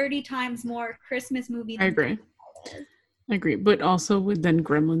is 30 times more Christmas movie than I agree. I agree. But also, would then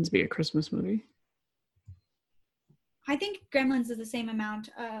Gremlins be a Christmas movie? I think Gremlins is the same amount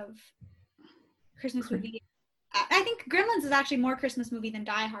of Christmas movie. I think Gremlins is actually more Christmas movie than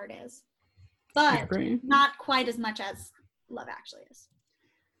Die Hard is. But not quite as much as Love Actually is.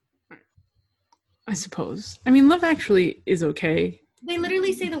 I suppose. I mean, Love Actually is okay. They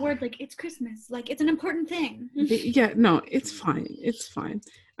literally say the word like it's Christmas, like it's an important thing. Yeah, no, it's fine. It's fine.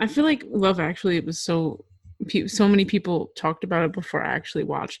 I feel like Love Actually, it was so many people talked about it before I actually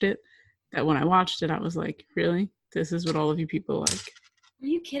watched it that when I watched it, I was like, really? This is what all of you people like? Are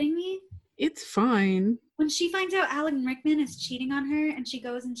you kidding me? It's fine. When she finds out Alan Rickman is cheating on her and she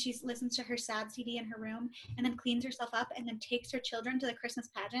goes and she listens to her sad CD in her room and then cleans herself up and then takes her children to the Christmas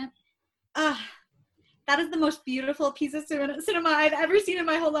pageant. That is the most beautiful piece of cinema I've ever seen in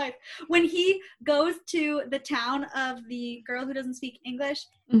my whole life. When he goes to the town of the girl who doesn't speak English,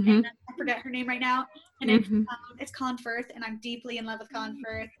 and I forget her name right now, and it's Colin Firth, and I'm deeply in love with Colin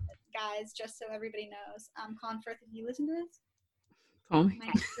Firth. Guys, just so everybody knows, Colin Firth, if you listen to this, call me.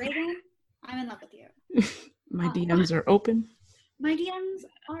 Reagan, I'm in love with you. My DMs are open. My DMs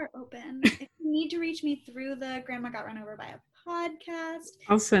are open. If you need to reach me through the Grandma Got Run Over by a Podcast,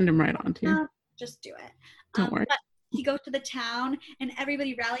 I'll send them right on to you. Just do it. Don't worry. But he goes to the town and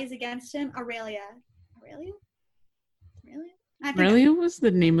everybody rallies against him. Aurelia? Aurelia was the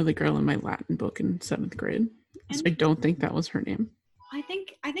name of the girl in my Latin book in 7th grade. So I don't think that was her name. I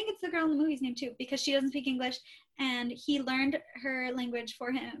think it's the girl in the movie's name too, because she doesn't speak English and he learned her language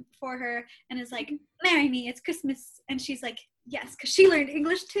for her and is like, marry me, it's Christmas. And she's like, yes, because she learned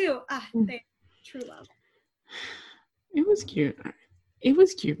English too. True love. It was cute. It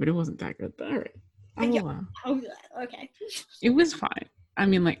was cute, but it wasn't that good. But all right. Okay. It was fine. I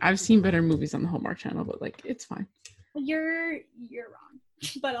mean, like, I've seen better movies on the Hallmark Channel, but like, it's fine. You're wrong,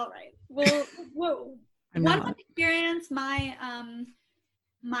 but all right. Well, one experience my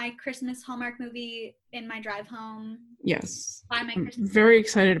my Christmas Hallmark movie in my drive home. Yes, I'm very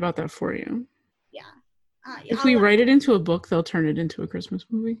excited about that for you. Yeah. If we write it into a book, they'll turn it into a Christmas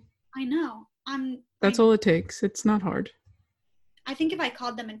movie. I know. That's all it takes. It's not hard. I think if I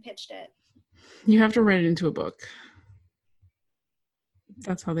called them and pitched it. You have to write it into a book.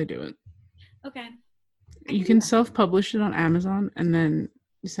 That's how they do it. Okay. You can self-publish it on Amazon and then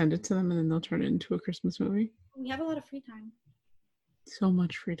you send it to them and then they'll turn it into a Christmas movie. We have a lot of free time. So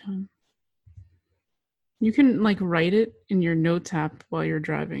much free time. You can like write it in your notes app while you're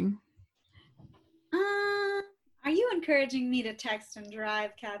driving. Are you encouraging me to text and drive,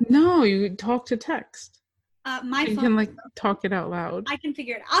 Kathy? No, you talk to text. My phone. You can like talk it out loud. I can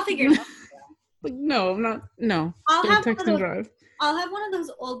figure it. I'll figure it out. Like, no, I'm not. No. I'll have text and drive. I'll have one of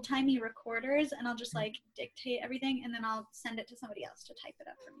those old-timey recorders and I'll just like dictate everything and then I'll send it to somebody else to type it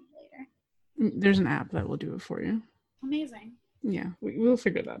up for me later. There's an app that will do it for you. Amazing. Yeah, we'll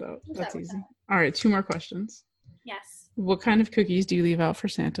figure that out. That's easy. All right, 2 more questions. Yes. What kind of cookies do you leave out for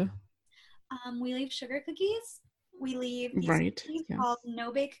Santa? We leave sugar cookies. We leave these cookies yes. called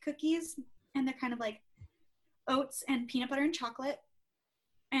no-bake cookies, and they're kind of like oats and peanut butter and chocolate.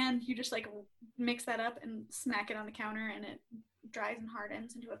 And you just like mix that up and smack it on the counter and it dries and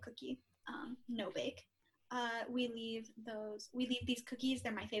hardens into a cookie. No-bake. We leave these cookies.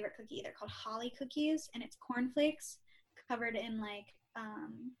 They're my favorite cookie. They're called Holly cookies, and it's cornflakes covered in like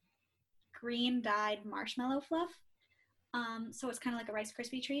green dyed marshmallow fluff. So it's kind of like a Rice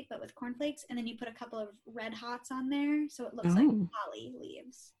Krispie treat, but with cornflakes. And then you put a couple of Red Hots on there, so it looks like holly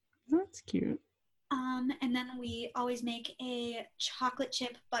leaves. That's cute. And then we always make a chocolate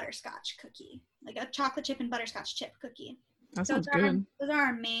chip butterscotch cookie, like a chocolate chip and butterscotch chip cookie. That sounds good. Those are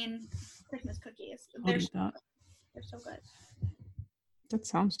our main Christmas cookies. They're so good. That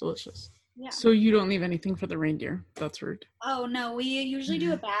sounds delicious. Yeah. So you don't leave anything for the reindeer? That's rude. Oh no, we usually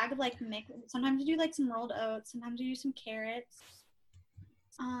do a bag of like sometimes we do like some rolled oats, sometimes we do some carrots.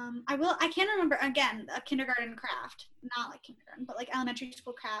 I can't remember, again, a kindergarten craft, not like kindergarten, but like elementary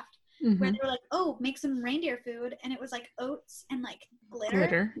school craft, where they were like, oh, make some reindeer food, and it was like oats and like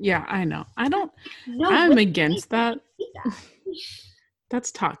glitter. Yeah, I know. I'm against that.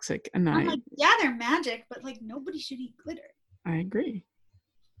 That's toxic. And I'm like, yeah, they're magic, but like nobody should eat glitter. I agree.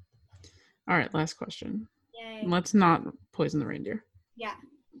 All right, last question. Yay. Let's not poison the reindeer. Yeah.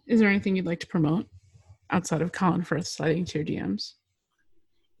 Is there anything you'd like to promote outside of Colin Firth sliding to your DMs?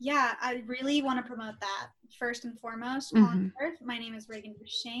 Yeah, I really want to promote that. First and foremost, Colin Firth. My name is Reagan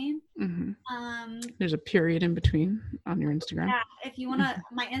Duchesne. There's a period in between on your Instagram. Yeah, if you want to,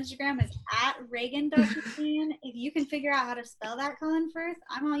 my Instagram is @Reagan.Duchesne. If you can figure out how to spell that, Colin Firth,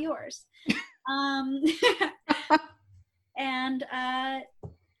 I'm all yours. And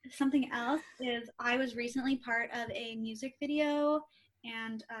something else is I was recently part of a music video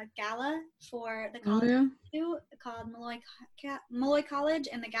and a gala for the college called Molloy College,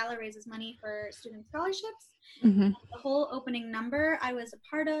 and the gala raises money for student scholarships. The whole opening number I was a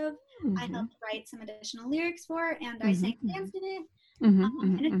part of. I helped write some additional lyrics for, and I sang and danced in it.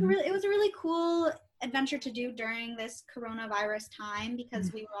 And it was a really cool adventure to do during this coronavirus time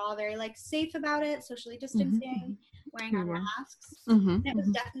because we were all very like safe about it, socially distancing, wearing our masks. And it was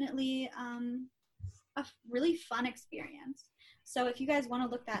definitely a really fun experience. So if you guys want to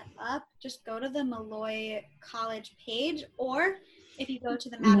look that up, just go to the Molloy College page, or if you go to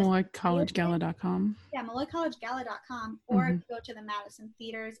the MolloyCollegeGala.com. Yeah, MolloyCollegeGala.com, or if you go to the Madison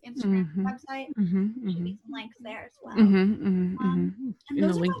Theater's Instagram website, there should be some links there as well. And in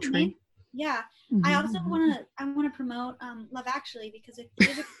the link tree. Yeah. I also want to promote Love Actually, because it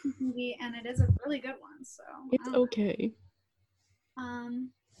is a good movie and it is a really good one. So it's okay.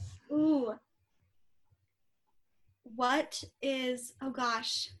 What is, oh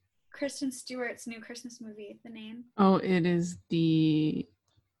gosh, Kristen Stewart's new Christmas movie, the name? Oh, it is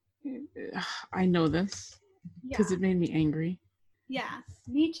I know this because it made me angry. Yeah,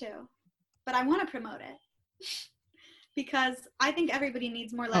 me too. But I want to promote it because I think everybody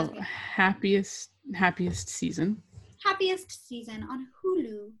needs more lesbian. Oh, Happiest Season. Happiest Season on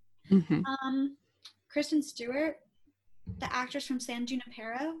Hulu. Kristen Stewart, the actress from San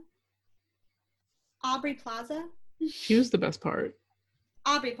Junipero, Aubrey Plaza. She was the best part.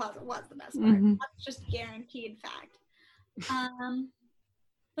 Aubrey Plaza was the best part. That's just guaranteed fact.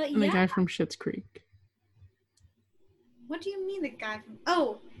 But and the guy from Schitt's Creek. What do you mean the guy from?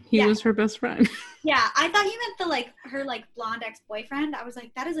 Oh, he was her best friend. Yeah, I thought you meant her blonde ex-boyfriend. I was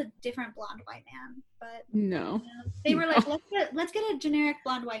like, that is a different blonde white man. But no, they were like, let's get a generic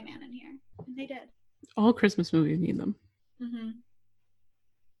blonde white man in here, and they did. All Christmas movies need them.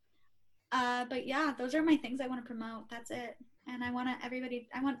 But yeah, those are my things I want to promote. That's it. And I want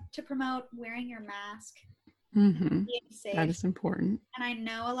to promote wearing your mask. Being safe. That is important. And I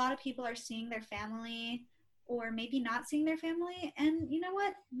know a lot of people are seeing their family or maybe not seeing their family. And you know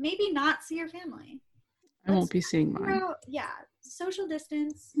what? Maybe not see your family. I won't be seeing mine. Social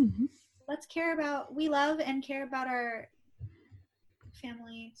distance. Let's we love and care about our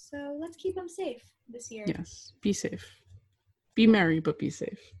family. So let's keep them safe this year. Yes. Be safe. Be merry, but be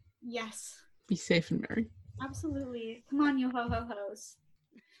safe. Yes. Be safe and merry. Absolutely. Come on, you ho-ho-hos.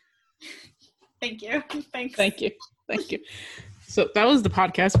 Thank you. Thanks. Thank you. So that was the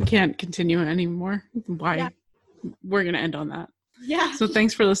podcast. We can't continue anymore. Why? Yeah. We're going to end on that. Yeah. So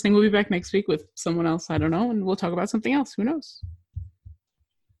thanks for listening. We'll be back next week with someone else. I don't know. And we'll talk about something else. Who knows?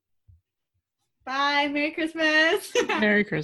 Bye. Merry Christmas. Merry Christmas.